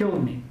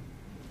killed me.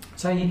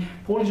 So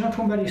Paul is not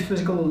talking about his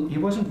physical, he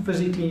wasn't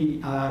physically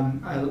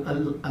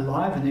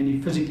alive and then he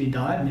physically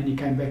died and then he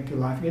came back to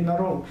life again, not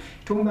at all.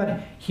 He's talking about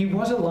he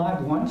was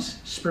alive once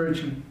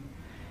spiritually.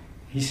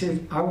 He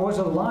said, I was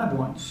alive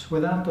once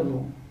without the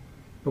law.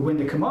 But when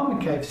the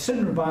commandment came,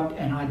 sin revived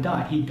and I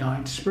died. He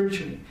died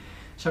spiritually.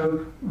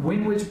 So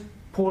when was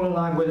Paul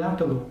alive without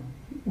the law?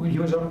 When he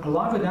was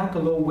alive without the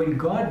law, when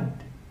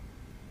God,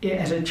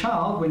 as a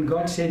child, when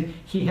God said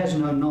he has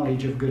no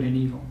knowledge of good and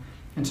evil.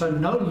 And so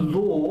no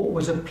law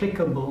was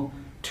applicable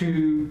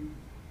to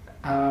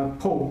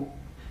Paul.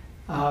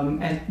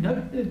 And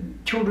no,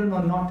 children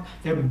are not,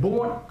 they're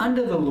born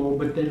under the law,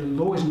 but the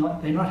law is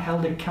not, they're not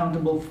held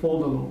accountable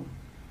for the law.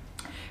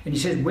 And he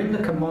says, when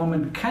the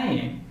commandment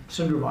came,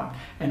 sin revived,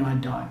 and I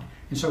died.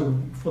 And so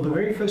for the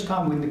very first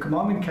time when the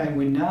commandment came,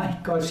 when now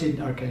God said,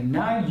 okay,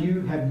 now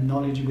you have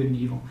knowledge of good and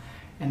evil.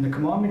 And the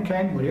commandment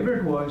came, whatever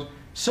it was,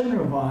 sin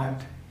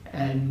revived,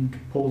 and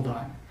Paul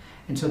died.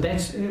 And so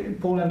that's,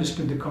 Paul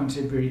understood the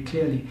concept very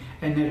clearly.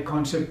 And that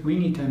concept we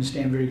need to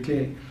understand very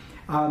clearly.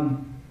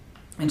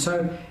 And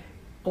so,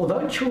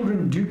 although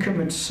children do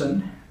commit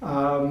sin,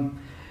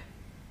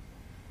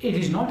 it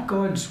is not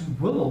God's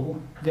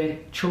will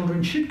that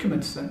children should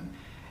commit sin.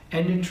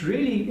 And it's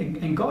really,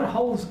 and God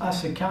holds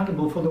us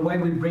accountable for the way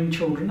we bring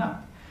children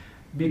up,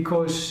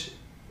 because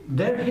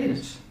they're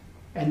His,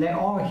 and they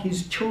are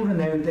His children.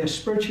 They're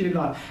spiritually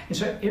alive. And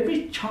so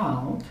every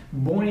child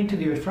born into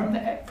the earth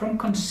from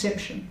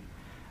conception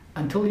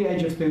until the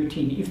age of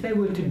 13, if they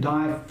were to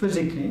die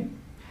physically,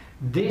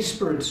 their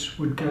spirits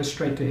would go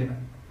straight to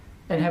heaven,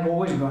 and have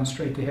always gone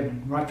straight to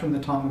heaven right from the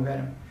time of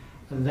Adam.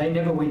 They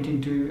never went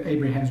into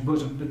Abraham's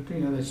bosom, but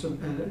that's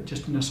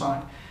just an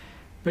aside.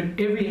 But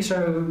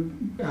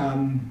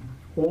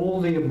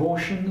all the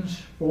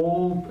abortions,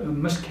 all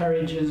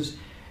miscarriages,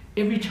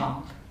 every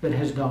child that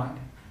has died,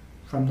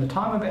 from the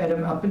time of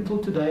Adam up until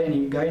today, and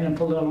again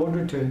until our Lord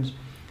returns,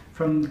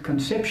 from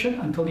conception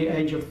until the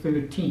age of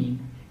 13,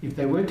 if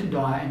they were to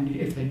die, and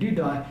if they do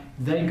die,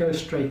 they go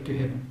straight to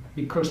heaven,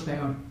 because they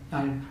are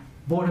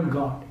born of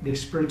God. Their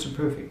spirits are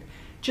perfect.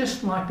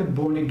 Just like the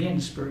born-again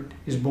spirit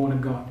is born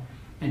of God.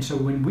 And so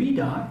when we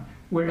die,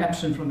 we're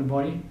absent from the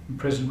body and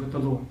present with the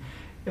Lord.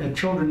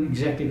 Children,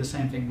 exactly the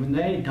same thing. When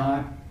they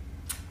die,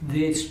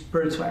 their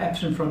spirits are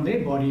absent from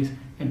their bodies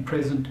and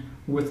present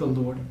with the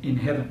Lord in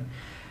heaven.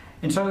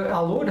 And so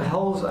our Lord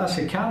holds us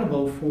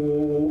accountable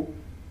for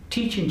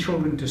teaching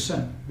children to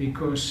sin,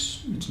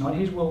 because it's not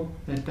His will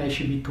that they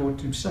should be taught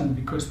to sin,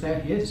 because they're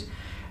His.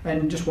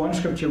 And just one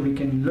scripture we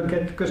can look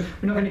at, because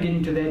we're not going to get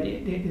into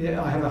that.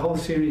 I have a whole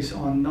series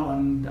on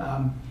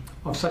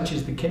of such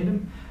is the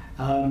kingdom,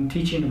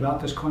 teaching about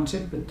this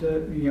concept,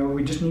 but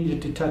we just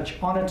needed to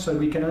touch on it so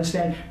we can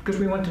understand, because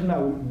we want to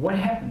know what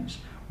happens.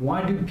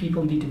 Why do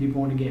people need to be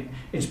born again?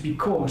 It's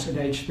because at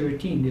age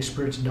 13 their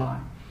spirits die,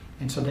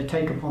 and so they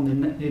take upon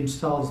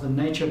themselves the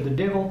nature of the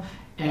devil,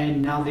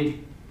 and now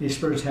their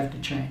spirits have to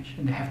change,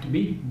 and they have to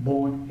be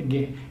born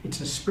again.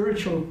 It's a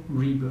spiritual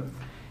rebirth.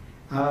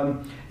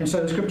 And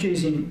so the scripture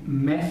is in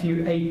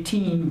Matthew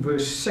 18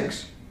 verse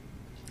 6.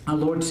 Our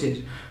Lord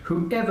says,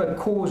 whoever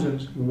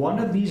causes one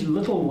of these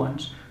little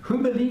ones who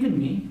believe in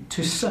me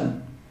to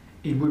sin,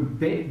 it would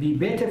be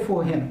better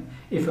for him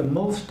if a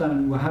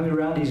millstone were hung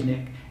around his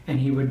neck and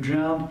he were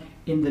drowned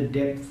in the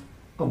depth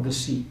of the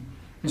sea.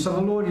 And so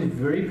the Lord is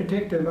very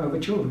protective over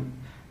children,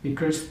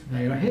 because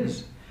they are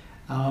His.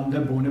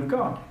 They're born of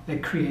God. They're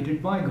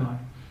created by God.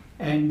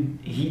 And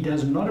He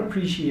does not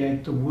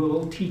appreciate the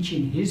world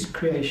teaching His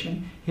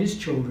creation, His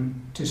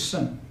children, to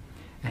sin.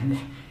 And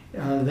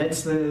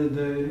that's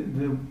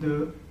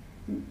the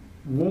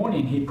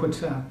warning He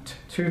puts out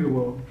to the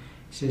world.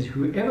 He says,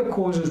 whoever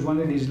causes one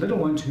of these little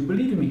ones who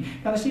believe in me.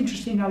 Now that's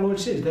interesting, our Lord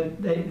says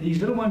that these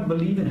little ones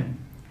believe in Him.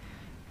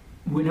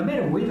 Well, no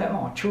matter where they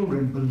are,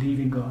 children believe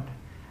in God.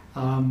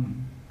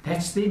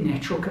 That's their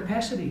natural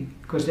capacity,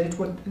 because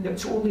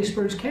that's all their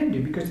spirits can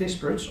do, because their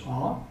spirits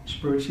are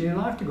spiritually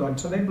alive to God,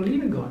 so they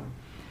believe in God.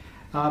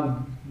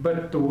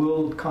 But the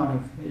world kind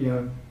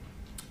of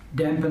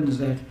dampens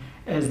that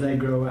as they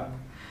grow up.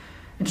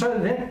 And so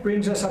that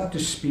brings us up to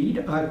speed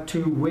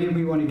to where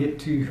we want to get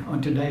to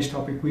on today's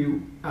topic.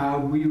 I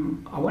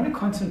want to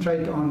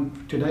concentrate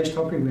on today's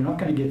topic. We're not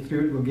going to get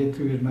through it. We'll get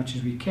through it as much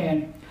as we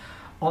can.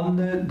 On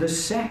the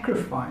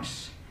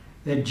sacrifice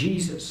that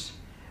Jesus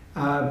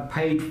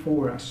paid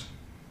for us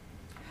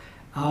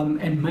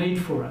and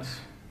made for us.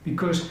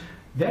 Because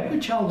That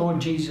which our Lord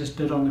Jesus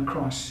did on the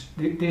cross,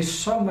 there's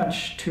so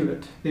much to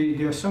it.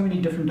 There are so many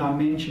different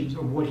dimensions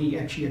of what he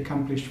actually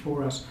accomplished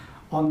for us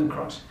on the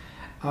cross.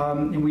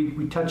 And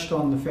we touched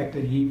on the fact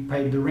that he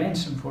paid the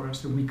ransom for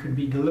us, that we could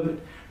be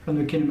delivered from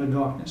the kingdom of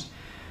darkness.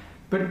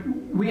 But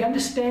we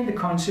understand the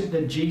concept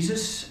that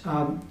Jesus,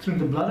 through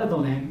the blood of the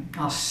Lamb,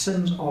 our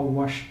sins are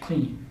washed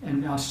clean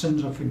and our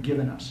sins are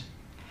forgiven us.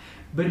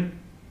 But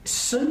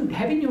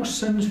having your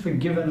sins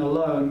forgiven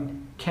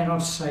alone cannot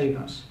save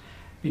us,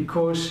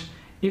 because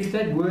if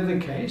that were the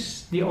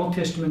case, the Old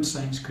Testament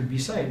saints could be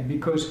saved,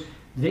 because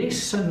their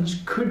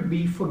sins could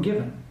be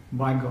forgiven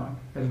by God.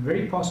 That's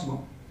very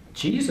possible.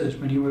 Jesus,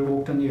 when he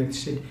walked on the earth,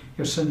 said,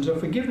 your sins are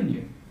forgiven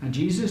you. Now,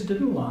 Jesus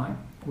didn't lie.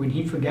 When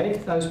he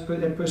forgave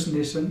that person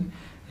their sin,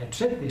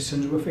 that's it, their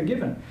sins were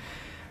forgiven.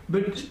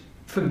 But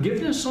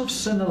forgiveness of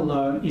sin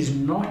alone is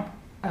not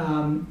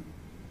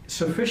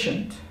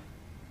sufficient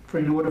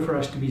in order for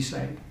us to be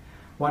saved.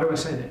 Why do I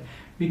say that?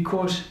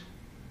 Because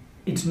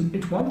it's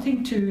one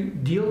thing to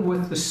deal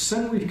with the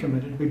sin we've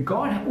committed, but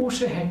God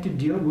also had to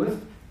deal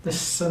with the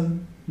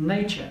sin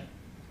nature.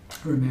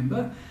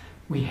 Remember,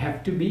 we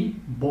have to be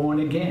born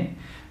again,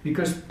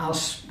 because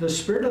the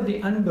spirit of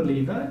the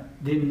unbeliever,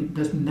 the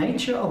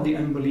nature of the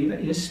unbeliever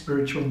is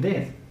spiritual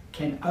death.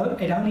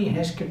 It only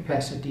has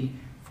capacity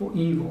for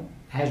evil,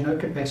 it has no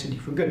capacity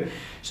for good.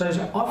 So as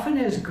often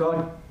as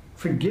God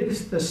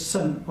forgives the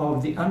sin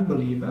of the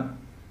unbeliever,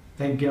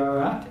 they go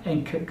out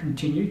and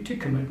continue to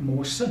commit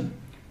more sin,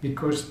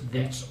 because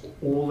that's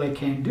all they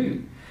can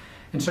do.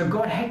 And so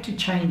God had to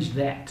change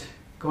that.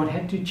 God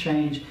had to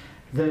change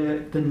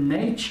the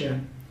nature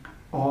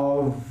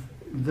of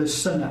the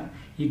sinner.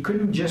 He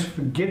couldn't just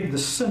forgive the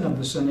sin of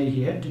the sinner.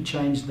 He had to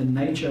change the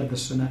nature of the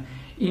sinner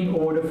in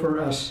order for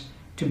us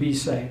to be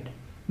saved.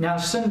 Now,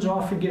 sins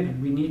are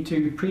forgiven. We need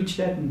to preach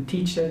that and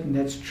teach that, and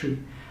that's true.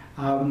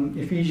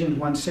 Ephesians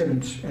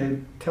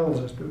 1:7 tells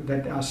us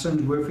that our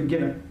sins were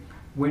forgiven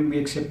when we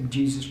accepted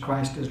Jesus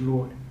Christ as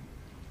Lord.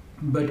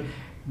 But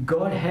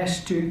God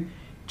has to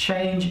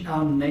change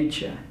our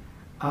nature.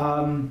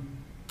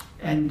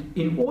 And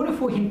in order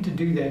for him to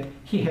do that,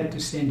 he had to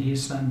send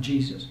his son,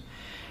 Jesus.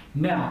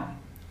 Now,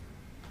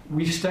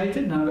 we've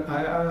stated, now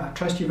I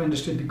trust you've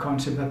understood the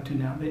concept up to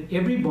now, that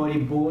everybody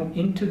born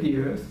into the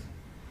earth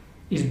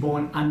is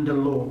born under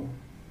law.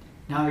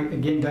 Now,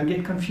 again, don't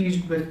get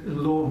confused with the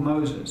law of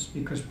Moses,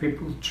 because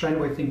people straight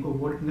away think,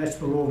 well, that's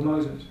the law of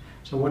Moses.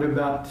 So what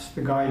about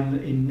the guy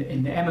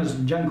in the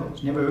Amazon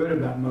jungles? Never heard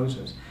about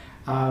Moses.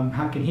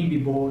 How can he be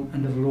born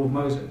under the law of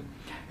Moses?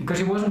 Because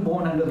he wasn't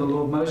born under the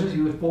law of Moses,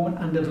 he was born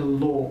under the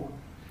law.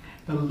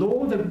 The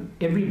law that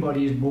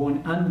everybody is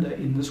born under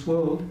in this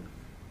world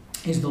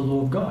is the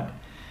law of God.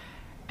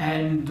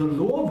 And the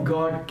law of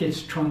God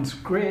gets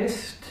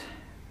transgressed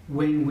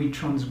when we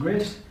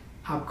transgress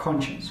our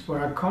conscience. For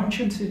our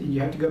conscience, and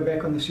you have to go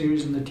back on the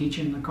series and the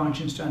teaching on the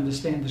conscience to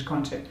understand this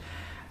concept.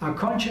 Our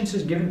conscience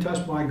is given to us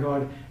by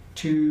God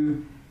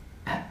to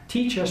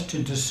teach us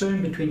to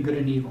discern between good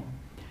and evil.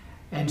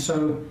 And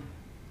so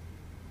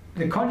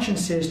the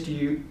conscience says to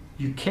you,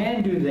 you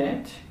can do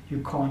that,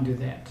 you can't do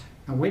that.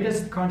 Now, where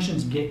does the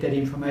conscience get that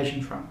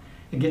information from?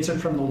 It gets it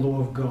from the law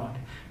of God,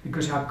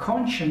 because our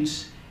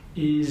conscience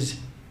is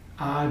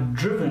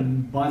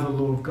driven by the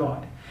law of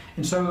God.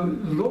 And so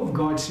the law of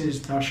God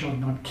says, thou shalt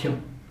not kill.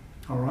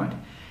 All right?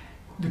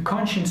 The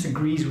conscience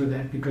agrees with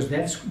that, because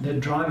that's the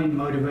driving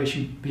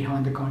motivation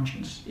behind the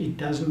conscience. It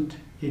doesn't,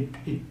 it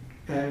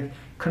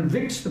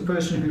convicts the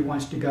person who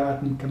wants to go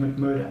out and commit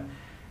murder,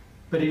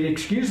 but it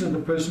excuses the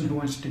person who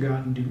wants to go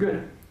out and do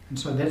good. And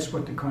so that's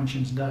what the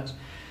conscience does.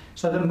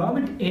 So the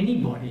moment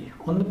anybody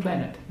on the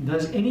planet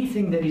does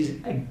anything that is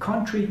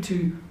contrary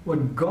to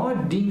what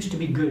God deems to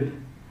be good,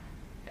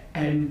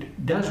 and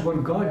does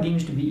what God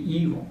deems to be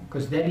evil,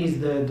 because that is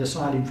the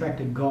deciding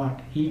factor,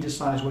 God, he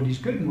decides what is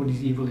good and what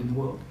is evil in the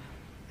world.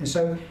 And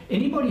so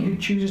anybody who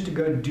chooses to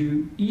go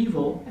do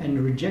evil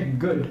and reject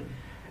good,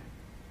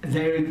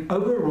 they're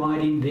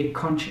overriding their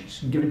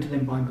conscience given to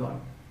them by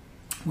God.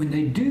 When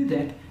they do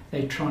that,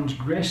 they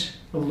transgress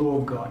the law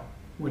of God,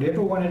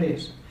 whatever one it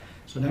is.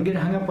 So don't get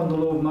hung up on the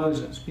law of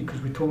Moses,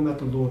 because we're talking about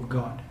the law of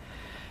God.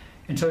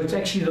 And so it's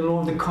actually the law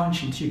of the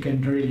conscience, you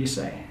can really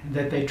say,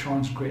 that they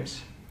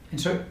transgress. And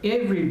so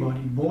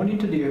everybody born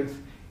into the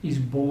earth is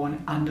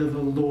born under the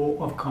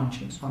law of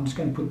conscience. I'm just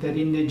going to put that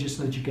in there just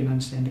so that you can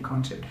understand the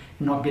concept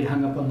and not get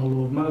hung up on the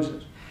law of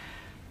Moses.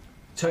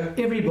 So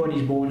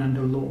everybody's born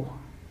under law.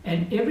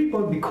 And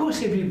everybody,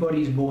 because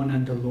everybody's born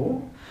under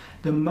law,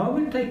 the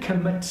moment they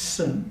commit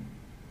sin,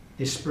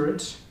 their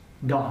spirits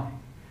die.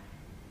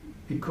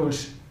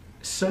 Because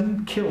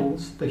sin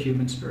kills the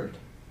human spirit.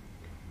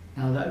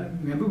 Now,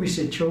 remember we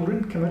said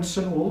children commit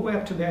sin all the way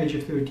up to the age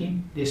of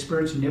 13. Their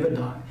spirits never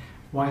die.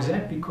 Why is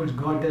that? Because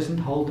God doesn't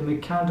hold them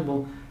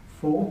accountable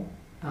for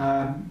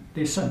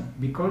their sin.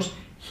 Because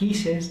he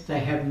says they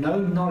have no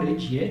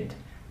knowledge yet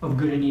of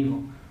good and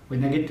evil.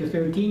 When they get to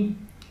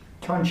 13,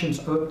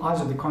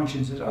 eyes of the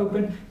conscience is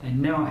open. They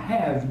now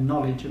have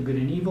knowledge of good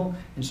and evil.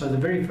 And so the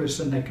very first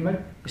sin they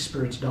commit, the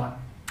spirits die.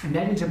 And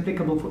that is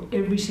applicable for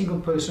every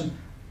single person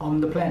on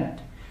the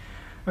planet.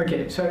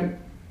 Okay, so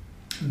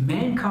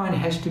mankind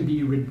has to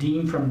be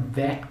redeemed from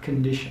that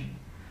condition.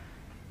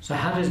 So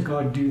how does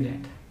God do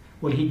that?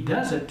 Well, he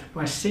does it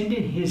by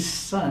sending his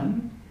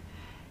Son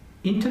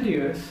into the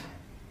earth,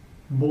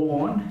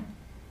 born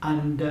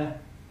under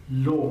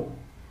law.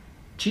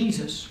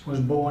 Jesus was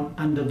born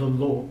under the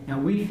law. Now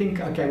we think,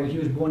 okay, well, he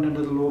was born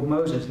under the law of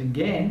Moses.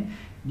 Again,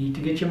 you need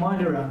to get your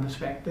mind around this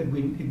fact that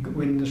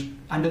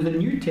under the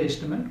New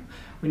Testament,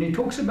 when he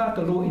talks about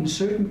the law in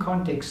certain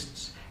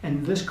contexts,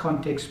 and this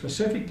context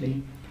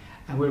specifically,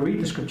 and we'll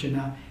read the scripture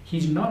now,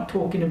 he's not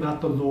talking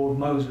about the law of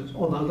Moses,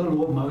 although the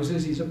law of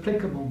Moses is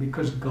applicable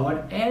because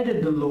God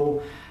added the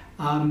law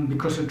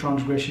because of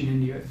transgression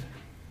in the earth.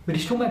 But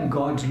he's talking about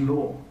God's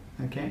law,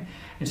 okay?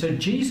 And so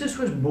Jesus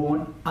was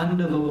born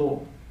under the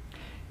law.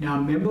 Now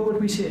remember what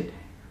we said.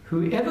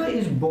 Whoever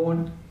is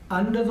born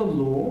under the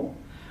law,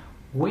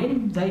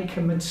 when they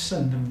commit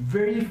sin, the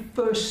very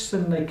first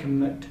sin they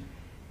commit,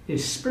 their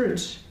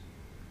spirits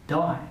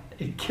die.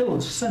 It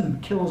kills. Sin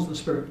kills the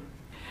spirit.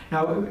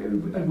 Now,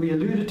 we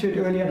alluded to it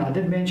earlier, and I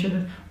did mention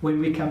it.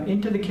 When we come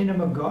into the kingdom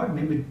of God,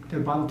 remember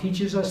the Bible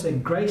teaches us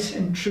that grace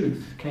and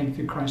truth came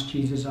through Christ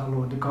Jesus our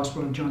Lord. The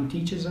Gospel of John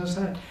teaches us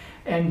that,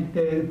 and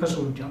the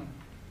Epistle of John.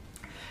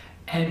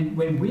 And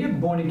when we are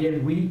born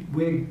again,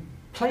 we're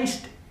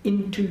placed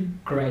into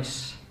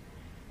grace.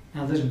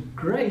 Now, this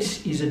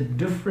grace is a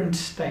different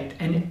state,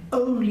 and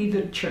only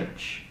the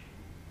church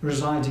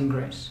resides in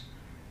grace.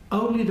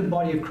 Only the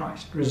body of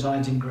Christ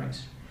resides in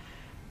grace.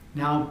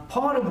 Now,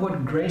 part of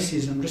what grace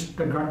is, I'm just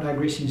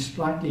digressing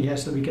slightly here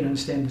so we can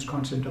understand this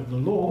concept of the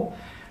law.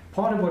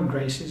 Part of what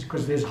grace is,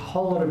 because there's a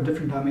whole lot of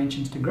different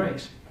dimensions to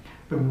grace.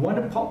 But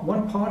one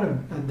part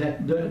of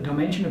that the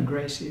dimension of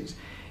grace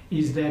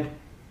is that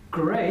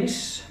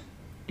grace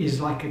is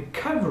like a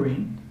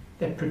covering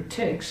that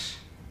protects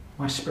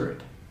my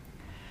spirit.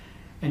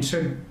 And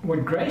so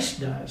what grace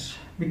does,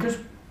 because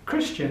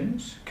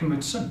Christians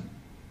commit sin.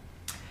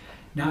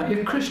 Now,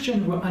 if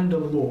Christians were under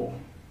law,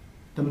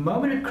 the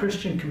moment a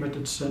Christian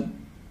committed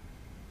sin,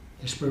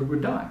 their spirit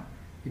would die,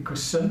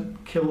 because sin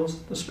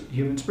kills the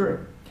human spirit.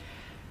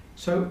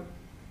 So,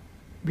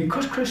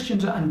 because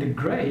Christians are under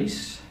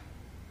grace,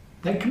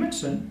 they commit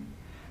sin,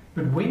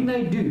 but when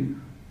they do,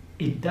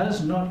 it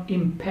does not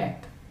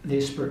impact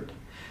their spirit.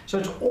 So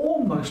it's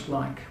almost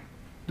like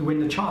when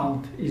the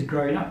child is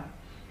growing up.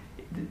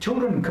 The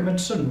children commit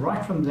sin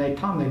right from the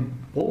time they're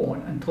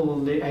born until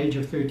the age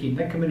of 13.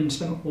 They commit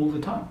sin all the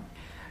time.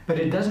 But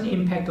it doesn't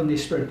impact on their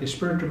spirit. Their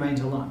spirit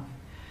remains alive.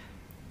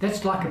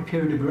 That's like a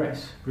period of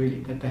grace,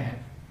 really, that they have.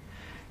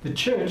 The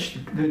church,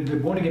 the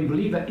born-again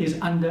believer, is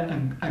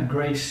under a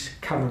grace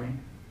covering.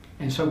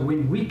 And so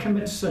when we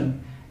commit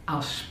sin,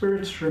 our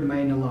spirits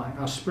remain alive.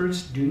 Our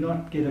spirits do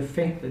not get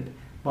affected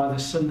by the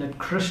sin that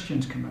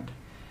Christians commit.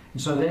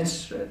 And so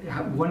that's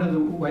one of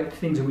the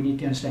things that we need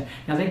to understand.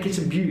 Now that gets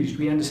abused.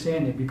 We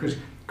understand that because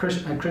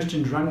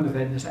Christians run with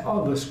that and they say,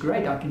 oh, that's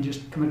great. I can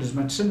just commit as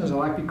much sin as I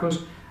like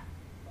because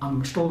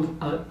I'm still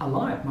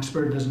alive. My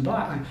spirit doesn't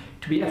die.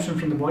 To be absent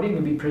from the body and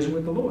to be present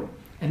with the Lord.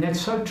 And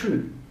that's so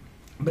true.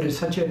 But it's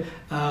such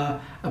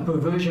a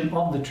perversion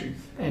of the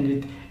truth.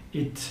 And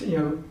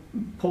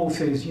Paul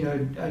says,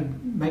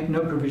 make no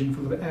provision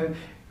for the...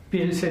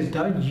 Peter says,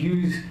 don't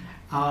use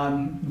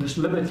this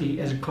liberty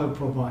as a cloak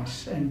for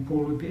vice. And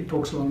Paul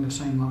talks along the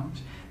same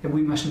lines, that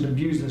we mustn't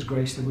abuse this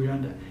grace that we're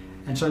under.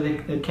 And so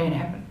that can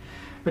happen.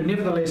 But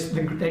nevertheless,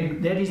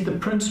 that is the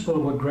principle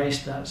of what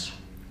grace does.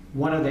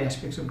 One of the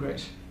aspects of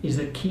grace is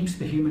that it keeps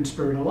the human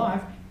spirit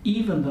alive,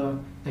 even though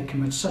they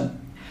commit sin.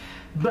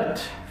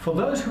 But for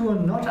those who are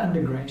not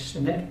under grace,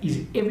 and that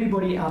is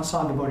everybody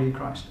outside the body of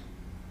Christ,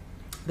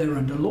 they're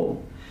under law.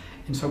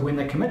 And so when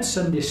they commit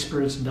sin, their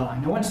spirits die.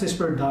 Now once their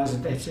spirit dies,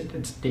 that's it,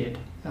 it's dead.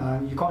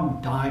 You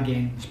can't die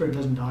again. The spirit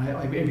doesn't die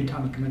every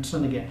time you commit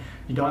sin again.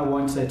 You die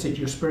once, that's it.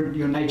 Your spirit,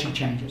 your nature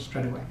changes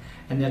straight away.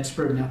 And that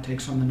spirit now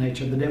takes on the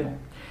nature of the devil.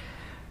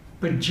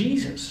 But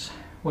Jesus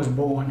was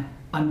born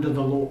under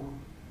the law.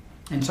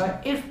 And so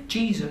if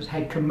Jesus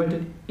had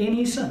committed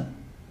any sin,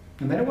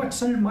 no matter what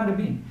sin it might have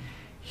been,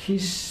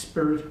 his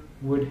spirit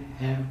would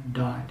have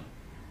died.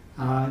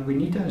 We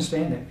need to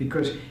understand that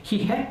because he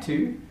had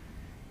to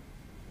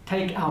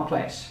take our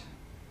place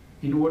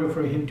in order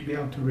for him to be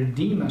able to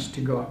redeem us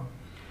to God.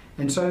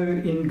 And so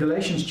in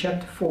Galatians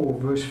chapter 4,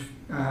 verse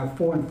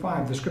 4 and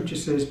 5, the scripture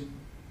says,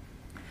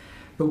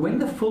 but when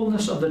the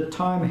fullness of the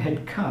time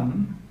had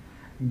come,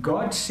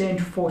 God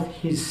sent forth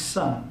his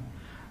Son,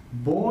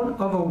 born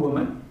of a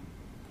woman,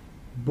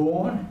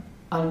 born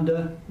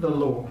under the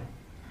law,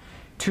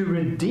 to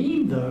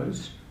redeem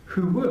those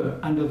who were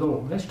under the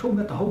law. Let's talk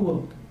about the whole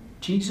world.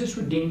 Jesus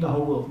redeemed the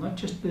whole world, not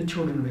just the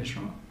children of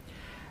Israel.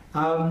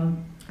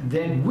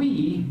 That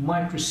we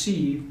might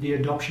receive the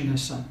adoption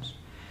as sons.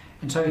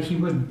 And so he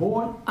was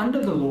born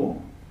under the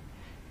law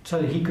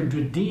so that he could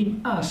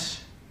redeem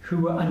us who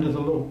were under the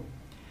law.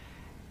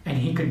 And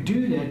he could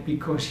do that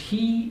because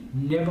he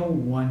never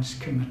once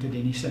committed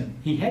any sin.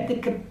 He had the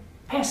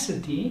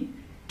capacity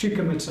to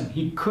commit sin.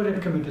 He could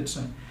have committed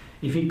sin.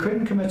 If he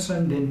couldn't commit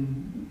sin,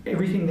 then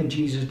everything that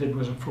Jesus did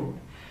was a fraud.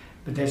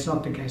 But that's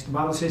not the case. The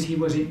Bible says he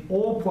was in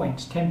all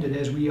points tempted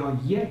as we are,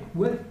 yet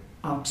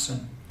without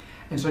sin.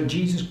 And so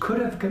Jesus could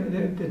have,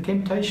 the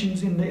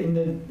temptations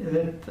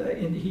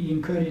that he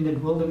incurred in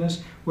that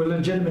wilderness were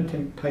legitimate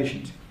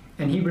temptations.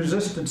 And he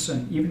resisted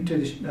sin, even to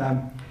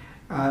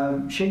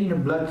the shedding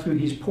of blood through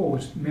his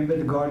pores. Remember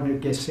the Garden of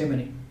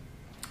Gethsemane.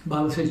 The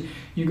Bible says,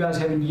 you guys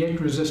haven't yet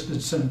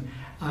resisted sin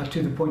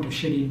to the point of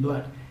shedding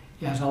blood.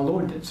 As our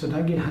Lord did. So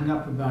don't get hung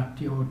up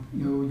about your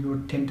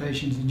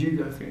temptations that you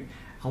go through.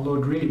 Our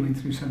Lord really went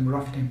through some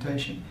rough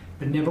temptation.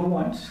 But never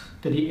once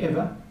did he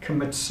ever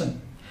commit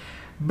sin.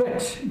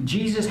 But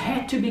Jesus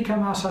had to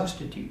become our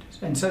substitute.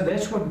 And so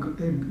that's what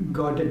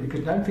God did.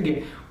 Because don't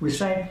forget, we're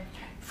saying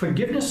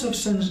forgiveness of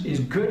sins is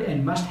good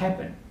and must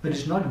happen. But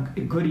it's not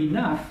good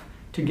enough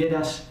to get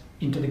us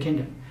into the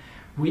kingdom.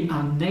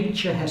 Our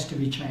nature has to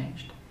be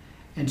changed.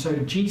 And so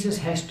Jesus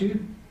has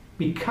to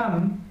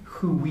become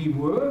who we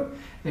were,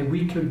 that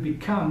we could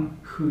become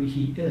who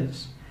he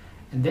is.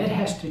 And that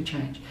has to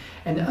change.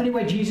 And the only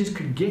way Jesus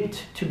could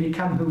get to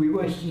become who we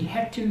were, he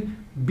had to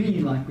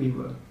be like we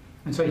were.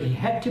 And so he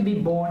had to be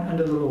born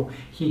under the law.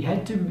 He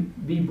had to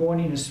be born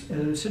in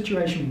a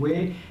situation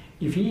where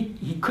if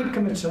he could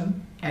commit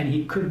sin and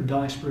he could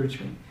die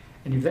spiritually.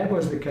 And if that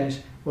was the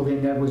case, well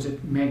then that was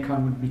it.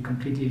 Mankind would be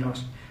completely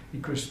lost,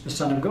 because the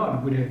Son of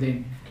God would have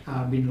then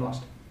been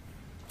lost.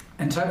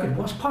 And so it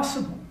was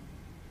possible.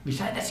 We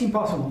say that's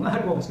impossible. No,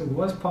 it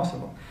was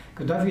possible.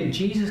 Because don't forget,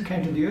 Jesus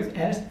came to the earth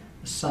as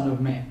the Son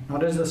of Man,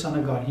 not as the Son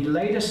of God. He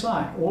laid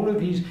aside all of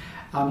his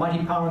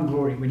mighty power and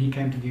glory when he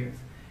came to the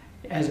earth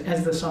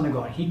as the Son of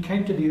God. He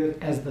came to the earth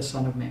as the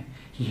Son of Man.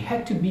 He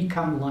had to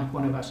become like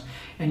one of us.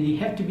 And he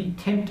had to be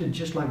tempted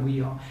just like we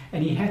are.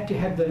 And he had to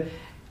have the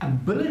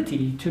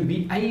ability to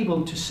be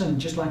able to sin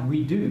just like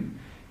we do.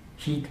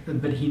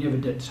 But he never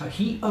did. So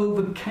he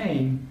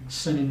overcame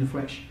sin in the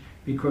flesh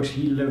because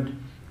he lived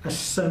a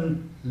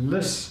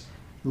sinless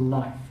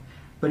life.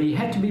 But he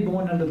had to be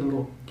born under the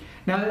law.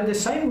 Now, the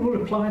same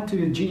rule applied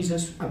to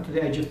Jesus up to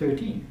the age of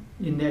 13,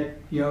 in that,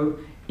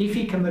 if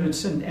he committed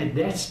sin, at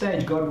that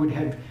stage, God would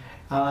have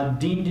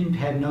deemed him to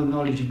have no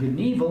knowledge of good and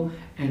evil,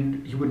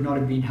 and he would not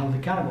have been held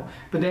accountable.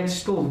 But that's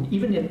still,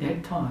 even at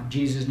that time,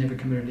 Jesus never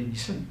committed any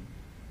sin.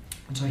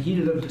 And so he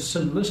lived a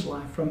sinless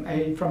life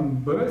from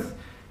birth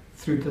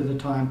through to the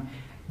time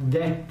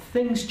that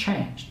things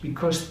changed,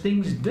 because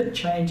things did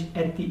change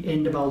at the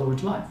end of our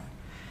Lord's life.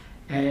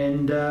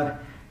 And the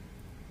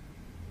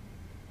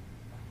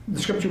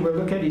scripture we'll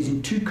look at is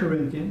in 2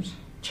 Corinthians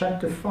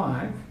chapter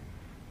 5,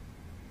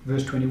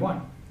 verse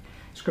 21.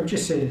 Scripture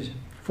says,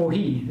 for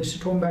he, this is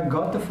talking about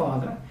God the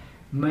Father,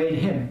 made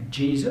him,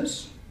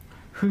 Jesus,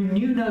 who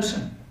knew no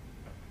sin,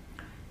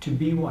 to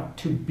be what?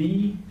 To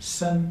be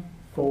sin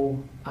for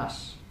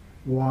us.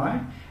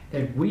 Why?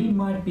 That we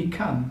might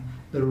become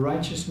the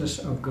righteousness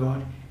of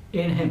God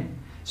in him.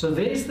 So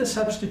there's the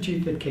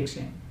substitute that kicks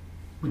in,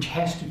 which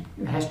has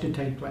to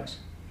take place.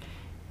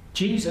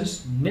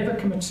 Jesus never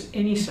commits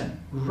any sin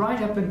right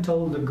up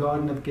until the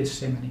Garden of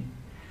Gethsemane.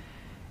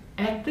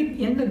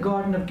 In the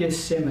Garden of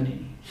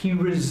Gethsemane, he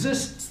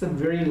resists the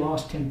very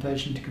last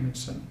temptation to commit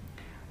sin,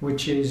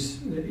 which is,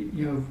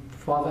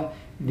 Father,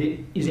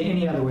 is there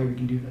any other way we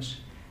can do this?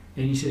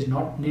 And he says,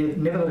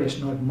 nevertheless,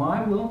 not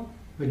my will,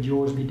 but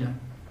yours be done.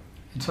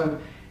 And so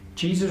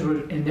Jesus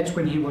was, and that's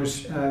when he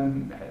was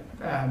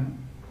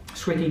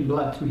sweating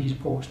blood through his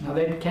pores. Now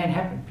that can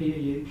happen.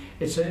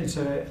 It's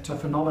a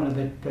phenomenon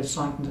that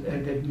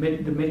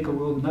the medical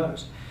world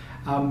knows.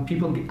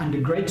 People under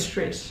great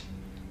stress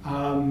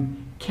can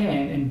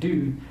and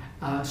do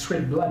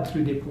sweat blood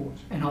through their pores.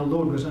 And our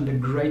Lord was under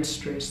great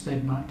stress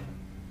that night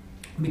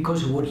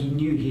because of what he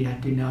knew he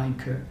had to now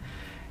incur.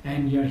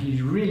 And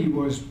he really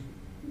was,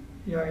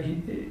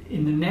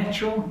 in the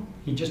natural,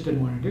 he just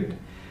didn't want to do it.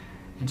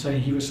 And so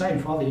he was saying,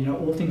 Father,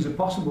 all things are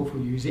possible for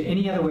you. Is there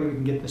any other way we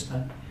can get this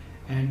done?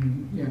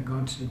 And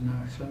God said, no,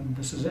 so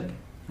this is it.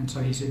 And so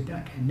he said,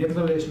 okay,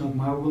 nevertheless, not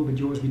my will, but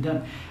yours be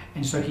done.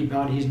 And so he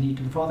bowed his knee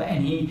to the Father.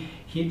 And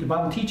the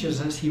Bible teaches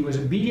us he was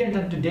obedient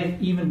unto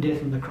death, even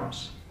death on the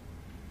cross.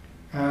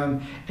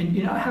 And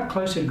you know how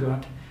close it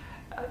got?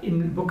 In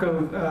the book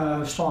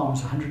of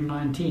Psalms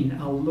 119,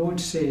 our Lord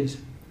says,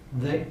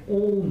 they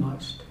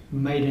almost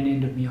made an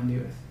end of me on the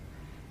earth.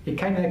 It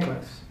came that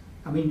close.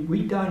 I mean,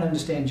 we don't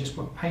understand just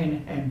what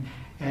pain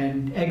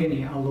and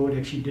agony our Lord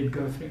actually did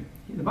go through.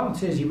 The Bible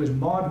says he was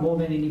marred more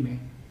than any man.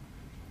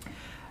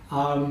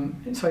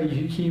 And so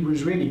he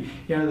was really,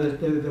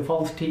 the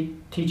false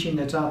teaching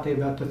that's out there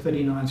about the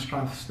 39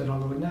 stripes that our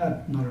Lord,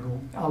 no, not at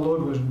all. Our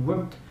Lord was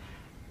whipped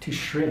to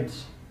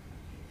shreds.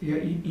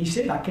 He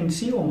said, I can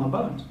see all my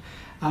bones.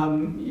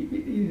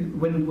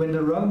 When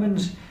the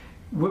Romans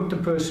whipped a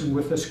person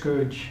with a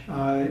scourge,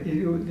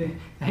 they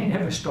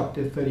never stopped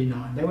at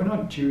 39. They were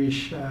not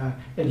Jewish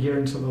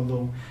adherents of the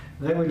law.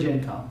 They were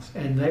Gentiles,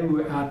 and they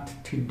were out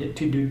to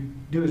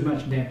do as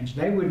much damage.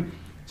 They would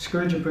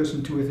scourge a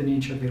person to within an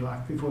inch of their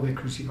life before they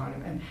crucified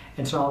him.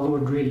 And so our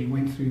Lord really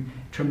went through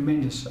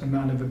tremendous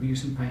amount of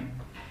abuse and pain.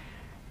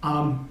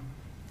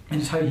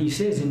 And so he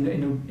says in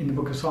the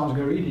book of Psalms,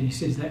 go read it, he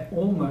says, they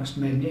almost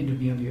made an end of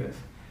me on the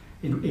earth.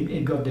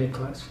 It got that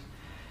close.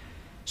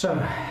 So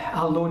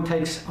our Lord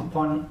takes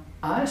upon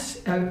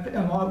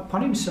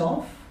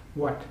himself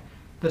what?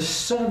 The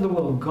sin of the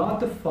world. God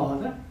the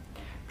Father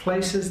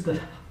places the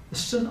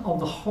sin of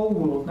the whole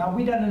world. Now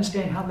we don't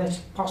understand how that's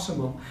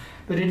possible,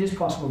 but it is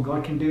possible.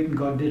 God can do it, and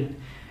God did it.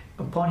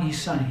 Upon his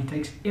Son, he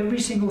takes every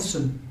single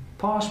sin,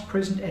 past,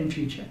 present and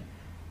future,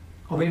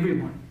 of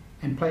everyone,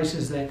 and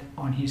places that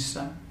on his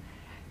Son.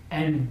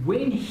 And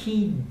when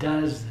he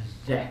does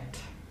that,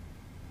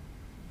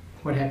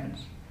 what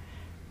happens?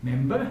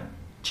 Remember,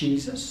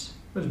 Jesus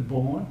was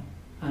born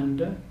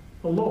under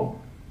the law.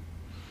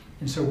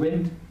 And so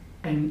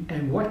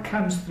what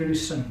comes through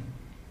sin?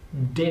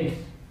 Death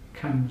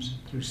comes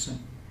through sin.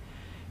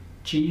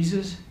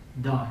 Jesus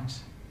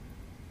dies.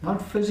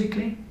 Not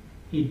physically,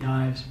 he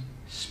dies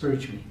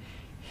spiritually.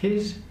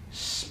 His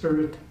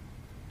spirit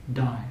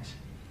dies.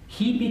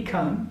 He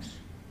becomes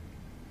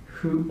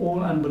who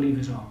all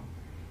unbelievers are.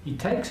 He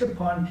takes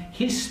upon,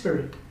 his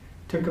spirit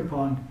took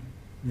upon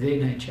their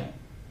nature,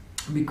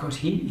 because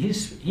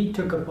he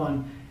took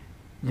upon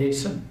their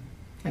sin.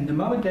 And the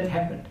moment that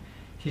happened,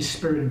 his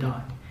spirit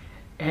died.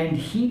 And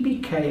he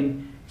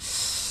became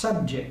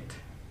subject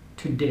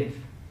to death.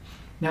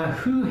 Now,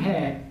 who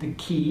had the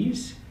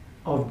keys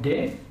of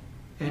death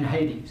and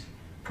Hades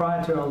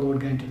prior to our Lord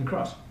going to the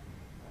cross?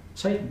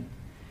 Satan.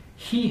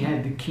 He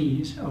had the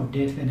keys of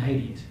death and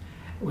Hades.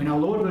 When our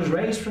Lord was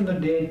raised from the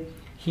dead,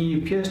 he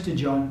appears to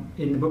John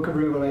in the book of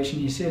Revelation.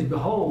 He says,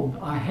 "Behold,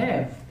 I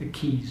have the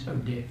keys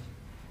of death.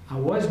 I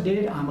was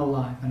dead, I'm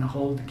alive, and I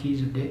hold the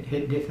keys of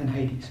death and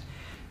Hades."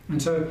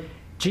 And so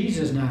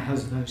Jesus now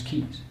has those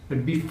keys.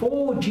 But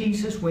before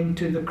Jesus went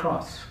to the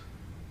cross,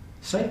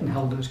 Satan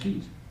held those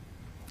keys.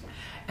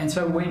 And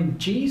so when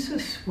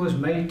Jesus was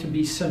made to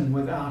be sin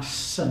with our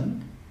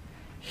sin,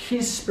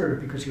 his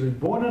spirit, because he was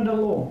born under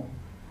law,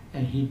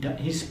 and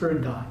his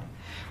spirit died.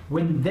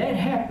 When that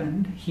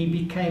happened, he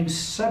became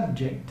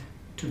subject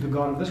to the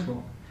God of this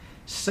world.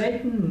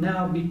 Satan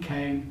now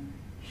became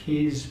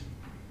his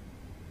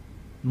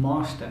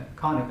master,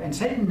 kind of. And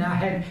Satan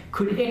now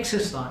could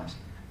exercise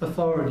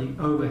authority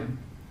over him.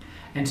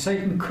 And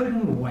Satan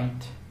couldn't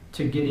wait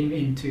to get him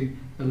into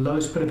the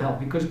lowest pit of hell.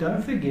 Because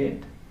don't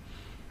forget,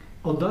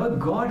 although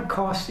God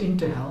cast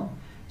into hell,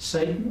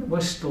 Satan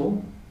was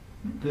still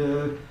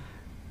the,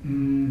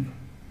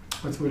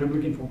 what's the word I'm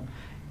looking for?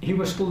 He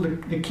was still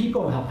the keeper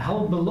of hell.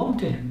 Hell belonged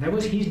to him. That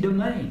was his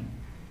domain.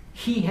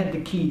 He had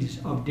the keys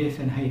of death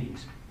and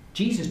Hades.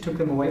 Jesus took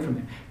them away from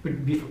him. But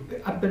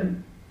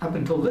up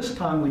until this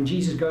time, when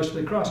Jesus goes to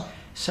the cross,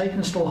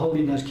 Satan's still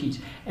holding those keys.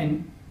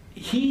 And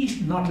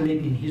he's not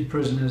letting his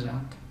prisoners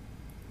out.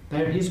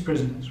 They're his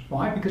prisoners.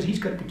 Why? Because he's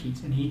got the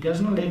keys, and he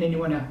doesn't let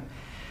anyone out.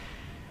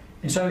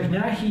 And so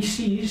now he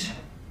sees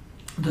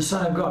the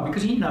Son of God,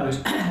 because he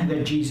knows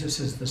that Jesus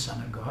is the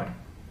Son of God.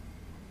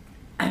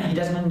 And he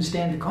doesn't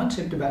understand the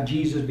concept about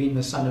Jesus being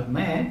the Son of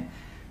Man,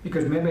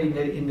 because remember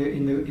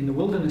in the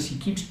wilderness he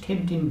keeps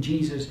tempting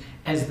Jesus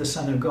as the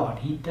Son of God.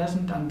 He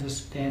doesn't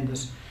understand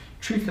this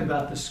truth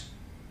about this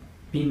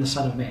being the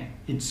Son of Man.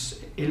 It's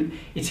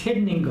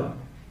hidden in God.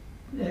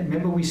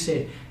 Remember we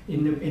said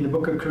in the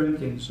book of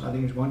Corinthians, I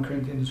think it's 1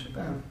 Corinthians,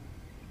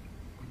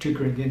 2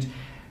 Corinthians,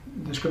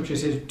 the scripture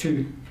says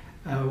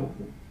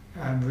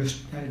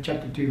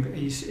chapter 2,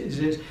 he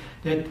says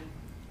that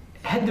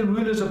had the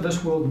rulers of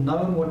this world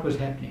known what was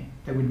happening,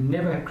 they would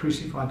never have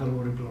crucified the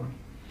Lord of glory.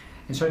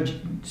 And so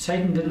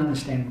Satan didn't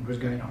understand what was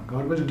going on.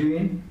 God was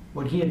doing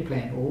what he had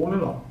planned all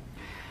along.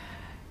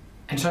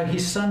 And so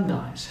his son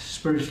dies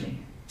spiritually.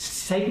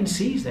 Satan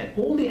sees that.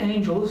 All the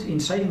angels in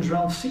Satan's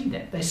realm see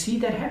that. They see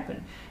that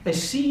happen. They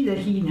see that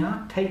he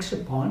now takes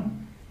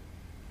upon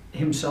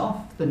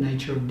himself the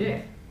nature of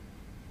death.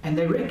 And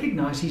they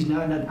recognize he's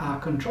now under our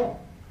control.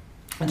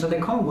 And so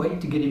they can't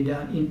wait to get him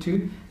down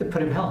into the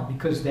pit of hell,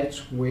 because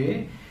that's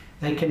where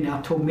they can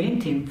now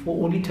torment him for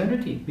all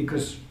eternity,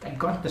 because they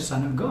got the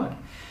Son of God.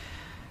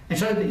 And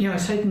so,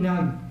 Satan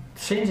now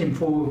sends him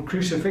for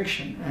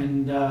crucifixion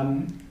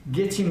and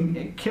gets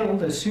him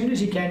killed as soon as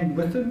he can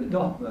with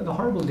the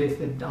horrible death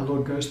that our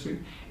Lord goes through,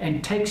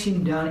 and takes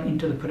him down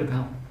into the pit of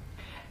hell.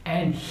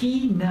 And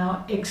he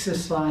now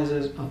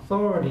exercises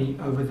authority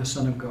over the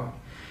Son of God.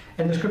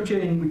 And the scripture,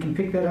 and we can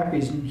pick that up,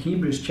 is in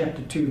Hebrews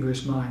chapter 2,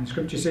 verse 9. The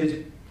scripture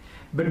says,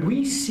 "But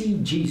we see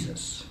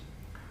Jesus,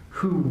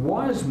 who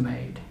was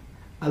made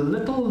a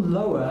little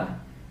lower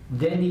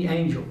than the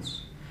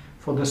angels,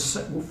 for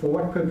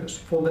what purpose?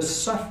 For the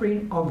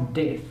suffering of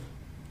death.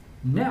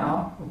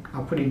 Now,"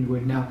 I'll put in the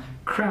word now,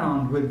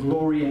 "crowned with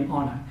glory and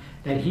honor,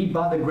 that he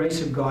by the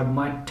grace of God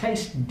might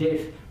taste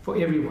death for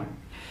everyone."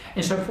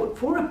 And so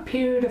for a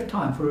period of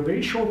time, for a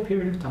very short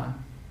period of time,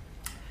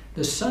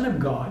 the Son of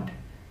God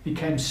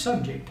became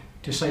subject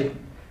to Satan,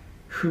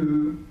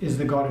 who is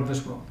the God of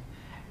this world,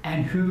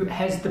 and who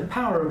has the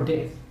power of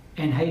death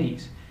and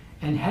Hades,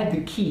 and had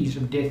the keys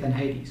of death and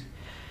Hades.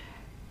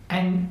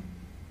 And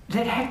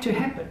that had to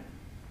happen,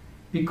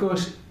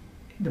 because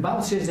the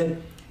Bible says that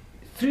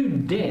through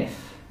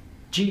death,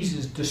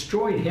 Jesus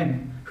destroyed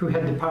him who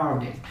had the power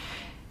of death.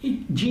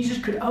 Jesus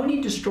could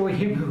only destroy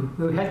him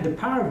who had the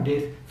power of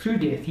death through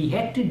death. He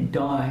had to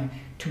die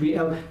to be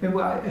able.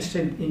 Remember, I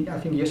said I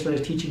think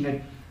yesterday's teaching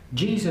that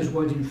Jesus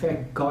was in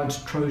fact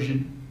God's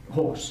Trojan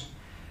horse,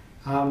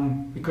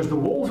 because the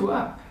walls were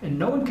up and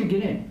no one could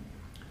get in,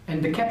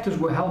 and the captives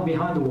were held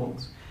behind the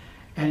walls,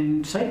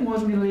 and Satan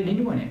wasn't going to let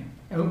anyone in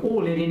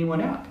or let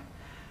anyone out.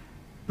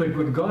 But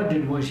what God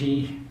did was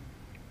He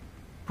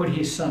put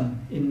His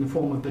Son in the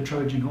form of the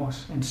Trojan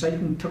horse, and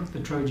Satan took the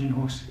Trojan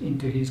horse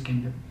into his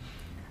kingdom.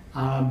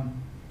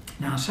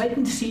 Now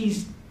Satan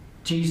sees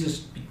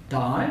Jesus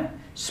die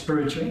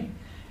spiritually,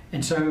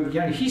 and so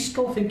he's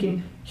still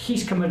thinking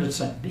he's committed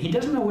sin. He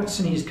doesn't know what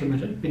sin he's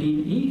committed, but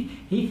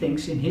he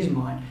thinks in his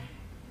mind,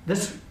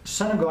 this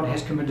Son of God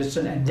has committed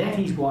sin, and that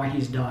is why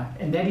he's died,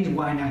 and that is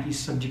why now he's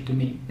subject to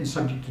me, and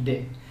subject to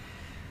death.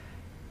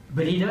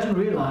 But he doesn't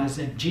realize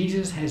that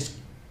Jesus has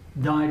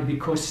died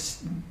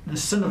because the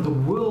sin of the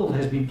world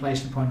has been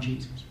placed upon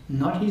Jesus,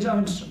 not his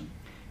own sin.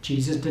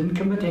 Jesus didn't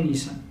commit any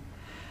sin.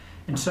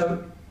 And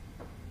so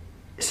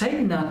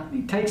Satan now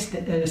takes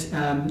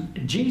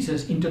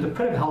Jesus into the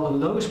pit of hell, the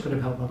lowest pit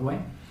of hell, by the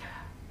way,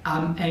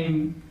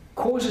 and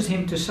causes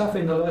him to suffer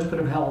in the lowest pit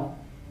of hell,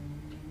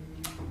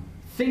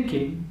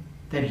 thinking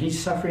that he's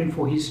suffering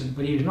for his sin,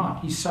 but he's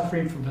not. He's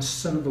suffering for the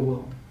sin of the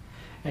world.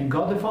 And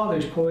God the Father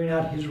is pouring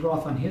out His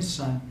wrath on His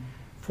Son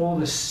for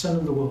the sin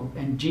of the world.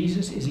 And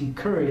Jesus is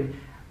incurring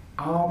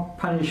our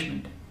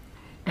punishment.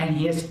 And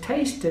He has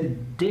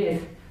tasted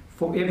death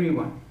for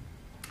everyone.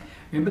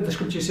 Remember, the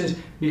scripture says,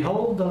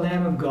 behold the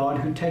Lamb of God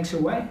who takes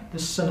away the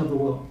sin of the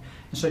world.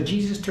 And so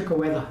Jesus took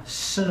away the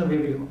sin of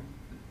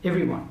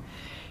everyone.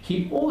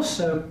 He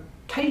also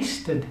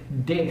tasted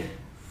death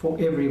for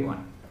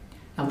everyone.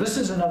 Now this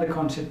is another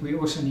concept we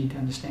also need to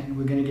understand.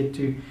 We're going to get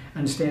to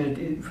understand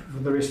it for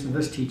the rest of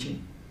this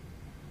teaching.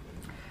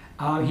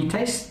 He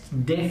tastes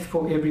death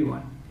for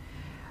everyone.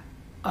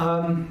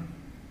 And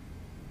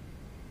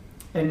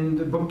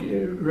the book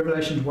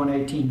Revelations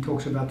 1:18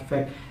 talks about the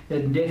fact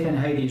that death and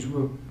Hades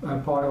were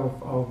part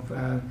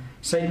of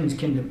Satan's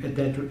kingdom at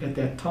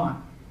that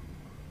time.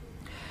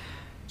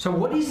 So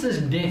what is this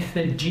death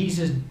that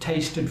Jesus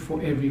tasted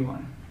for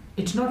everyone?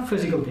 It's not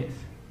physical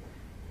death.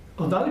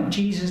 Although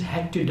Jesus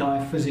had to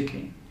die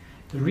physically,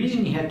 the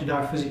reason He had to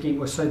die physically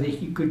was so that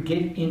He could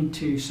get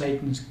into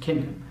Satan's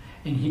kingdom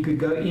and He could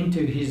go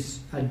into his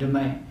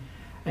domain.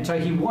 And so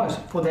He was,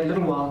 for that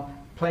little while,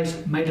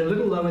 made a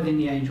little lower than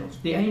the angels.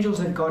 The angels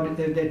that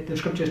the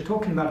scripture is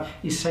talking about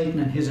is Satan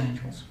and his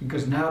angels,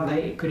 because now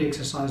they could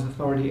exercise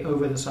authority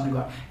over the Son of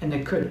God, and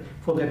they could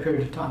for that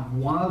period of time,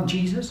 while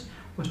Jesus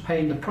was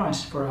paying the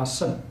price for our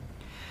sin.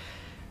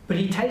 But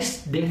He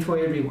tastes death for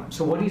everyone.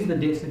 So what is the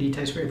death that He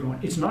tastes for everyone?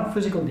 It's not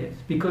physical death,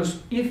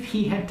 because if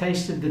He had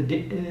tasted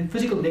the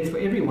physical death for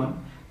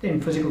everyone,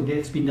 then physical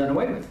death's been done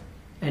away with,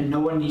 and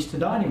no one needs to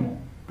die anymore.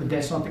 But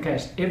that's not the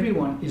case.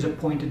 Everyone is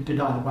appointed to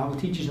die. The Bible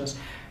teaches us,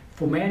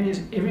 for man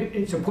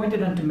it's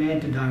appointed unto man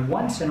to die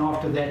once, and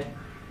after that,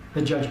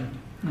 the judgment.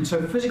 And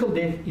so physical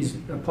death is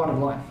a part of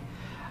life.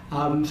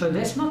 So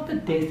that's not the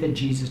death that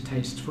Jesus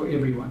tastes for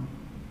everyone.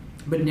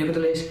 But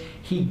nevertheless,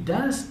 He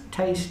does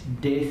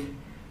taste death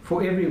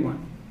for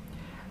everyone.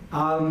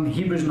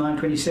 Hebrews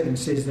 9:27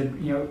 says that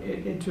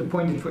it's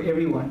appointed for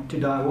everyone to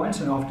die once,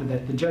 and after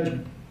that, the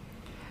judgment.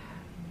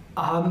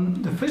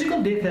 The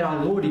physical death that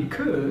our Lord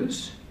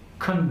incurs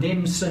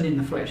condemns sin in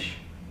the flesh.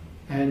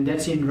 And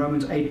that's in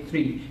Romans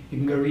 8:3. You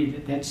can go read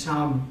it. That's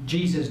how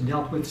Jesus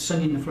dealt with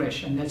sin in the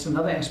flesh. And that's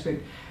another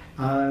aspect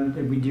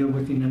that we deal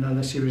with in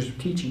another series of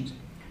teachings.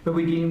 But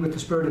we're dealing with the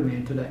spirit of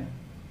man today.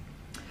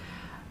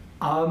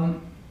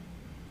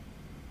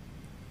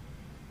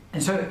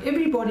 And so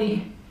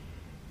everybody,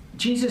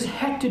 Jesus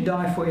had to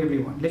die for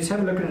everyone. Let's have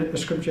a look at a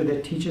scripture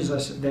that teaches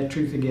us that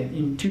truth again.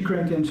 In 2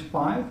 Corinthians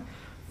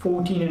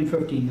 5:14 and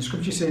 15, the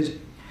scripture says,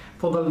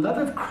 for the love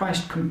of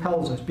Christ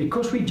compels us,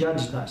 because we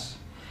judge thus,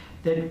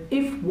 that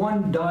if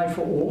one died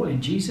for all,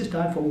 and Jesus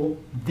died for all,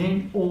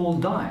 then all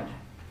died.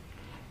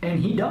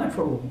 And He died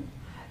for all,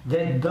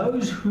 that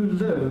those who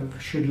live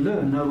should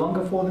live no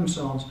longer for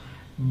themselves,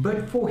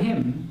 but for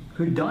Him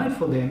who died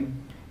for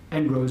them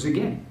and rose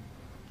again.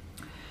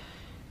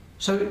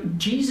 So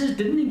Jesus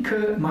didn't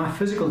incur my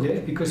physical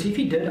death, because if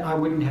He did, I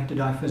wouldn't have to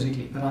die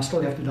physically, but I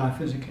still have to die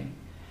physically.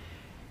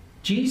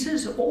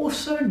 Jesus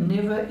also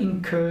never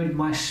incurred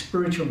my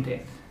spiritual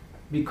death,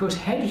 because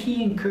had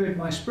He incurred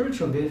my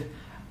spiritual death,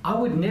 I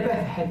would never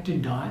have had to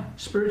die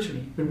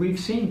spiritually. But we've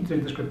seen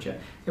through the scripture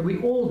that we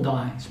all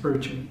die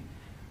spiritually.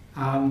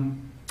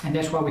 And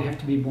that's why we have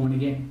to be born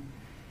again.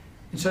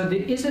 And so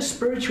there is a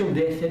spiritual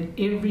death that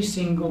every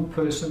single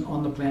person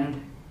on the planet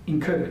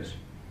incurs.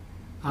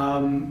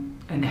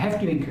 And have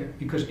to incur,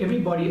 because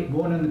everybody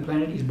born on the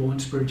planet is born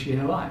spiritually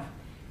alive.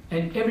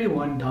 And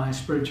everyone dies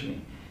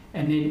spiritually.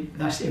 And then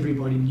thus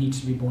everybody needs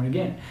to be born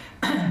again.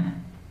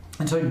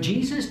 And so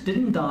Jesus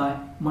didn't die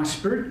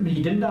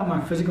He didn't die my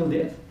physical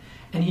death,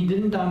 and He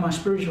didn't die my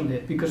spiritual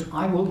death, because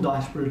I will die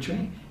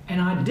spiritually,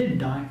 and I did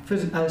die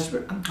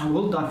I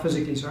will die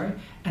physically,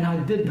 and I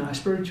did die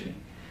spiritually.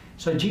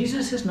 So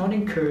Jesus has not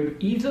incurred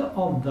either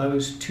of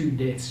those two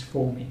deaths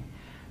for me.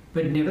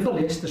 But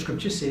nevertheless, the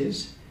scripture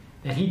says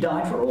that he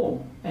died for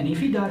all. And if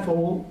he died for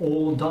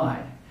all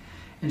died.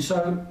 And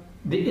so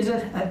there is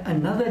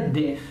another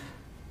death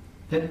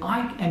that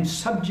I am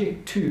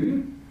subject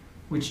to,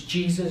 which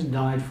Jesus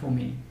died for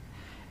me.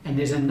 And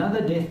there's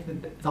another death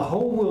that the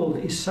whole world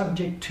is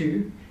subject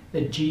to,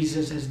 that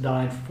Jesus has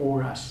died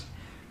for us.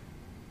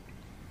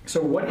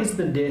 So what is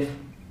the death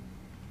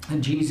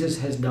that Jesus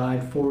has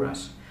died for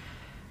us?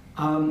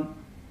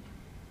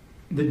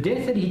 The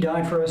death that he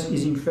died for us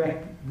is in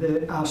fact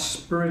our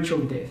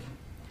spiritual death.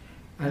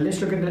 Let's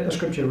look at the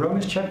scripture.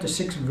 Romans chapter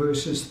 6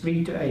 verses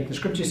 3 to 8. The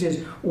scripture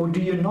says, "Or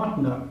do you not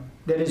know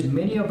that as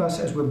many of us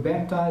as were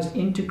baptized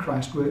into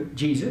Christ,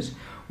 Jesus,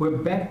 were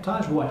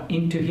baptized what?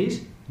 Into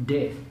his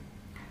death.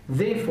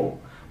 Therefore,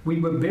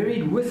 we were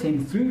buried with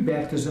him through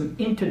baptism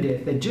into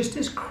death, that just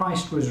as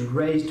Christ was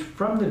raised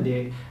from the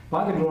dead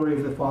by the glory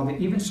of the Father,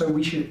 even so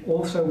we should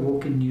also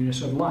walk in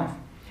newness of life.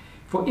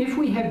 For if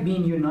we have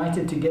been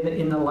united together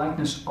in the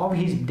likeness of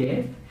his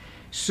death,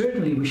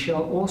 certainly we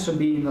shall also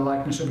be in the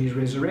likeness of his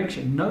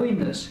resurrection, knowing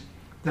this,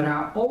 that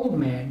our old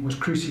man was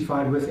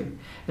crucified with him,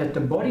 that the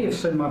body of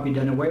sin might be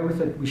done away with,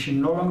 that we should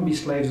no longer be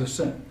slaves of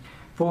sin.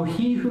 For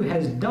he who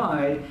has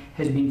died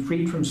has been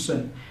freed from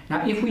sin.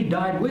 Now if we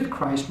died with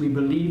Christ, we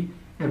believe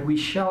that we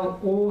shall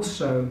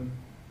also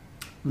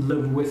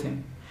live with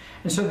him."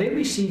 And so there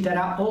we see that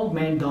our old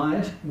man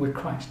dies with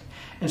Christ.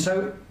 And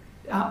so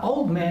our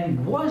old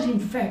man was in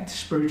fact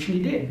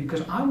spiritually dead,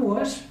 because I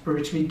was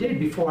spiritually dead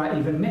before I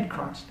even met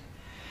Christ.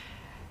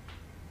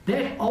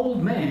 That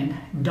old man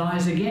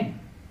dies again,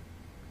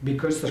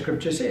 because the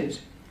scripture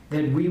says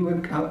that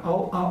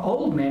our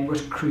old man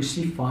was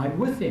crucified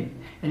with him.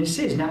 And it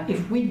says, now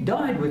if we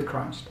died with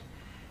Christ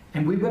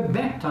and we were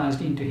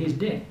baptized into his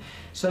death,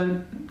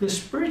 so the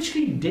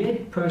spiritually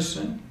dead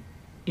person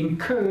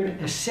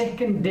incurred a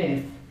second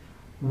death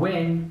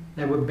when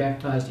they were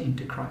baptized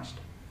into Christ.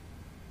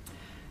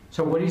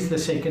 So what is the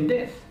second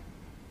death?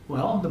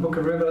 Well, the book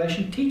of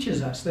Revelation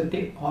teaches us that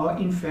there are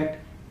in fact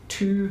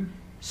two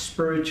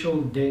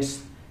spiritual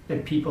deaths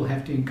that people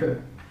have to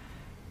incur.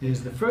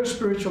 There's the first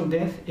spiritual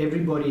death,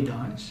 everybody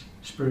dies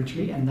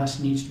spiritually and thus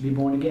needs to be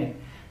born again.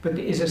 But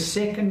there is a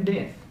second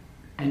death,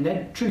 and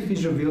that truth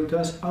is revealed to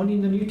us only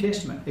in the New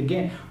Testament.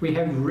 Again, we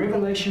have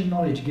revelation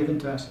knowledge given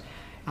to us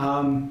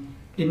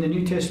in the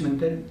New Testament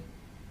that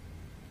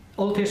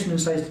Old Testament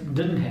saints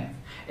didn't have.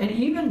 And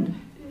even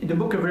in the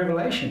book of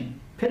Revelation,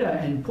 Peter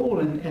and Paul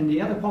and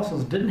the other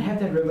apostles didn't have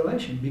that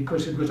revelation,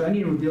 because it was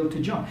only revealed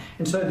to John.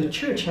 And so the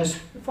church has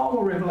far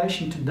more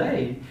revelation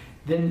today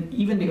than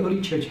even the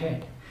early church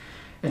had.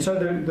 And so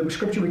the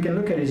scripture we can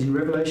look at is in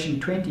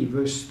Revelation 20,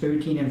 verse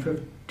 13 and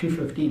to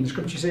 15. The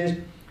scripture says,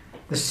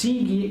 "The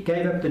sea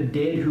gave up the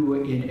dead who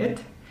were in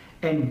it,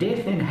 and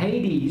death and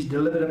Hades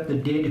delivered up the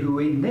dead who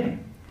were in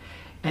them.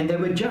 And they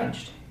were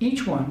judged,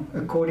 each one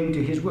according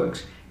to his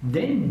works.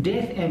 Then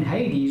death and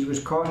Hades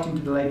was cast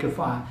into the lake of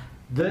fire.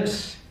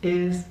 This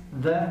is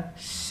the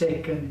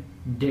second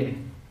death.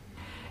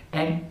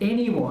 And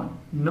anyone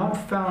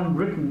not found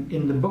written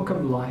in the book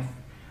of life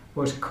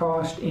was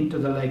cast into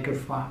the lake of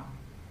fire."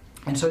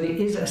 And so there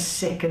is a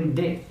second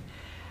death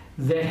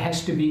that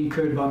has to be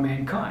incurred by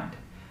mankind.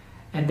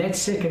 And that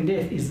second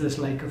death is this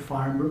lake of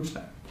fire and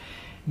brimstone.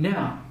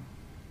 Now,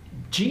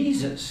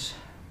 Jesus,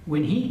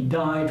 when he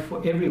died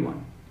for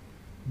everyone,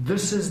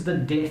 this is the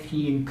death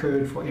he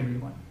incurred for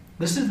everyone.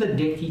 This is the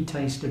death he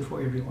tasted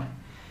for everyone.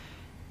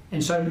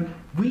 And so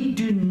we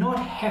do not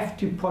have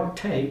to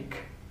partake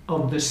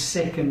of the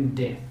second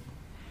death,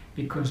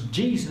 because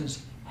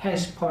Jesus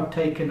has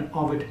partaken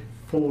of it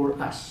for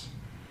us.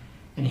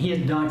 And he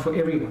has died for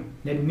everyone.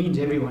 That means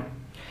everyone.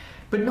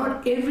 But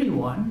not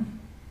everyone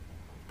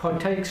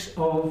partakes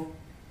of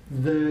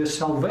the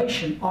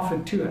salvation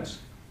offered to us.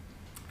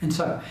 And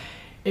so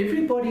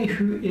everybody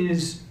who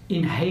is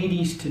in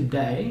Hades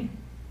today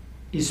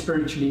is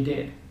spiritually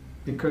dead,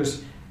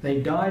 because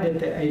they died at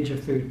the age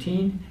of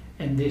 13,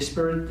 and their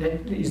spirit,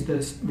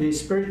 their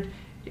spirit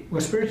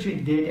was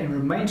spiritually dead and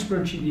remained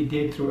spiritually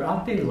dead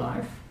throughout their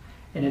life.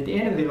 And at the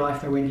end of their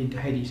life, they went into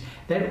Hades.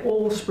 They're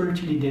all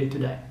spiritually dead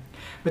today.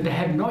 But they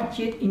have not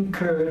yet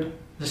incurred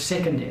the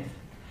second death.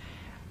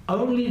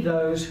 Only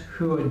those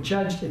who are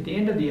judged at the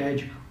end of the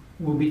age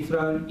will be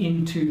thrown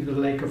into the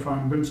lake of fire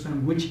and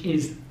brimstone, which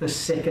is the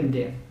second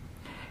death.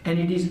 And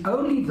it is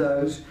only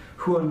those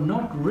who are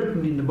not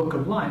written in the book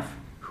of life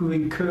who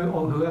incur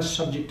or who are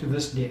subject to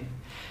this death.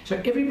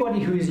 So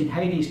everybody who is in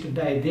Hades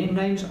today, their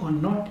names are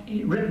not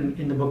written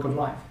in the book of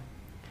life,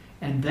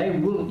 and they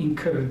will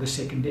incur the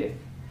second death.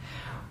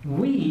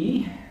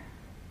 We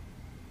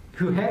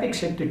who have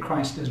accepted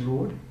Christ as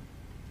Lord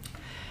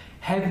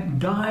have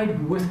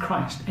died with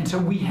Christ, and so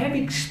we have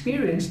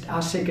experienced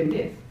our second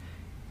death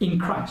in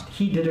Christ.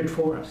 He did it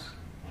for us,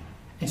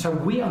 and so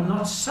we are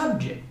not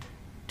subject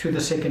to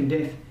the second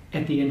death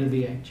at the end of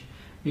the age,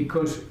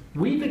 because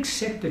we've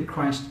accepted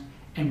Christ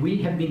and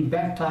we have been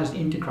baptized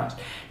into Christ.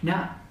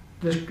 Now,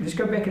 Let's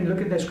go back and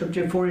look at that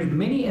scripture. For as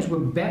many as were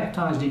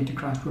baptized into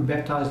Christ were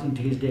baptized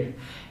into his death.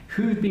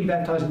 Who's been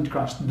baptized into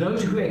Christ?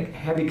 Those who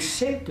have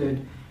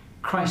accepted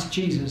Christ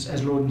Jesus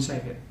as Lord and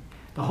Savior.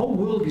 The whole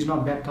world is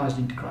not baptized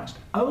into Christ.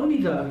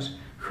 Only those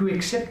who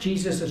accept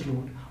Jesus as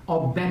Lord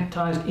are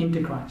baptized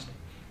into Christ.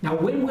 Now,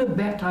 when we're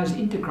baptized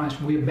into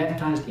Christ, we're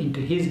baptized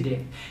into his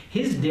death.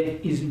 His death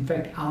is, in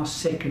fact, our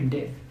second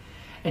death.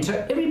 And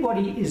so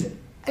everybody is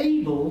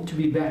able to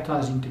be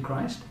baptized into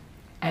Christ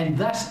and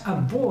thus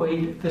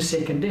avoid the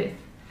second death.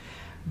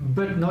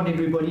 But not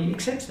everybody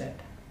accepts that.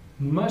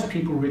 Most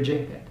people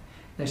reject that.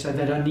 They say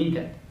they don't need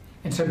that.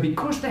 And so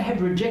because they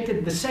have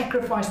rejected the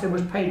sacrifice that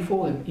was paid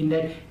for them, in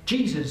that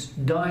Jesus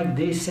died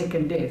their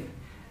second death,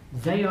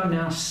 they are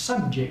now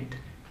subject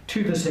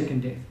to the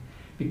second death,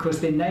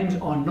 because their names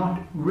are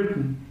not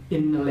written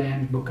in the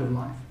Lamb's Book of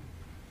Life.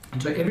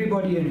 And so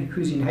everybody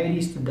who's in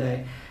Hades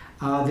today,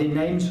 their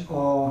names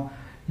are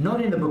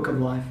not in the Book of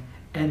Life,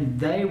 and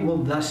they will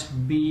thus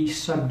be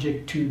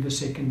subject to the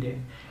second death.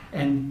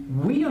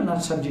 And we are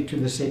not subject to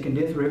the second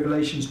death.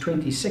 Revelations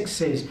 26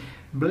 says,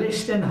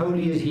 "Blessed and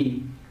holy is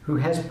he who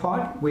has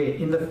part," where?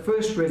 In the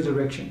first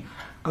resurrection.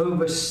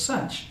 "Over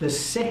such the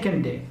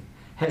second death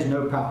has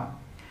no power.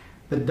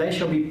 But they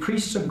shall be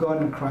priests of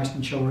God and Christ,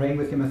 and shall reign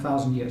with him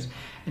 1,000 years."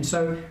 And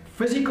so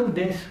physical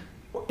death,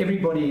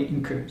 everybody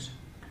incurs.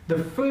 The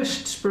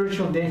first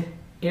spiritual death,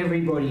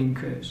 everybody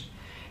incurs.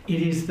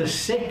 It is the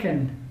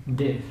second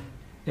death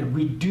that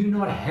we do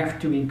not have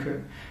to incur,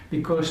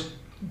 because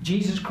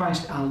Jesus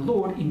Christ our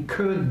Lord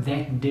incurred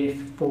that death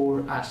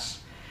for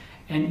us.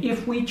 And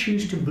if we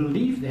choose to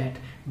believe that,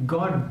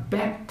 God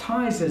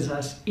baptizes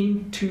us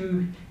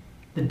into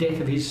the death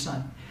of his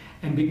Son.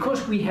 And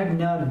because we have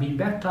now been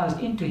baptized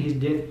into his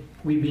death,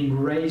 we've been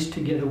raised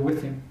together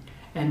with him.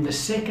 And the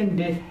second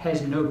death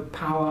has no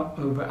power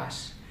over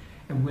us.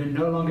 And we're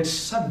no longer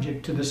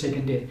subject to the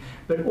second death.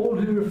 But all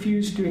who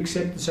refuse to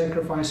accept the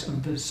sacrifice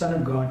of the Son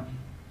of God,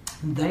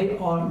 they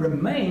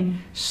remain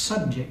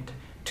subject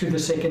to the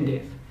second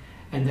death.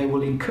 And they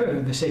will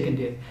incur the second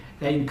death.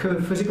 They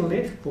incur physical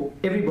death, for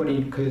everybody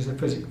incurs the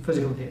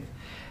physical death.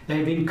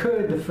 They've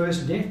incurred the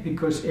first death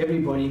because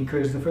everybody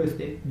incurs the first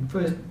death.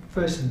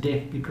 First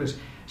death, because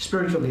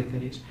spiritual death,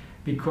 that is,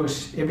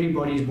 because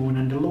everybody is born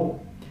under law.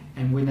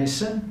 And when they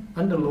sin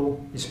under law,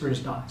 the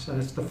spirits die. So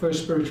that's the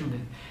first spiritual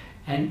death.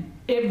 And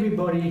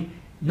everybody,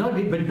 not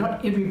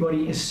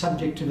everybody is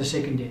subject to the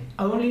second death.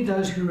 Only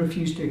those who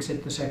refuse to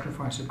accept the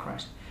sacrifice of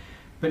Christ.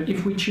 But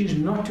if we choose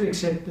not to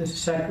accept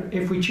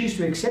if we choose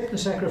to accept the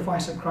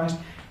sacrifice of Christ,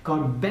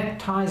 God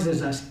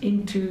baptizes us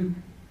into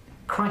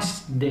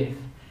Christ's death.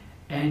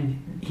 And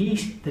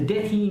the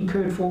death he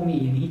incurred for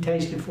me and he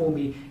tasted for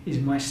me is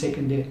my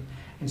second death.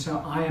 And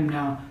so I am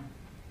now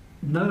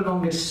no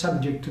longer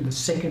subject to the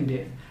second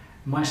death.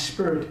 My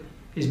spirit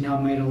is now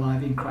made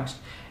alive in Christ.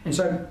 And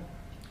so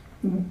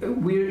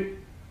we're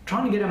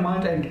trying to get our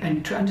mind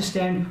and to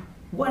understand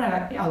what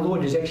our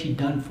Lord has actually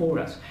done for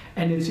us.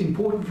 And it's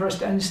important for us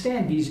to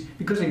understand these,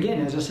 because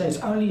again, as I say, it's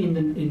only in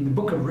the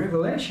book of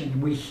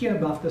Revelation we hear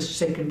about the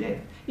second death.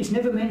 It's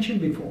never mentioned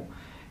before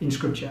in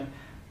Scripture.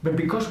 But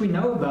because we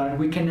know about it,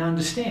 we can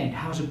understand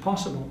how is it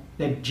possible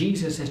that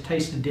Jesus has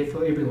tasted death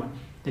for everyone.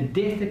 The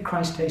death that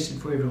Christ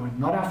tasted for everyone,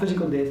 not our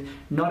physical death,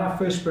 not our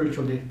first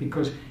spiritual death,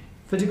 because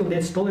physical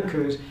death still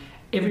occurs.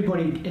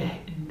 Everybody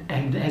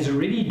has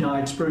already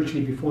died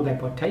spiritually before they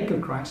partake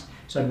of Christ.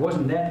 So it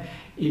wasn't that.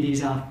 It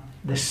is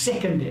the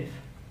second death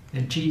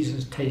that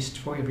Jesus tastes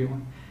for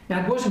everyone.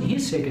 Now, it wasn't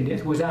his second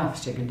death, it was our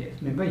second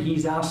death. Remember,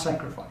 he's our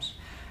sacrifice.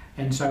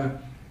 And so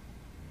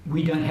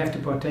we don't have to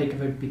partake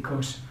of it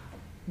because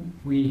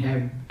we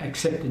have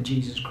accepted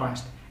Jesus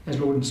Christ as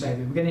Lord and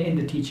Savior. We're going to end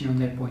the teaching on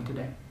that point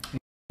today.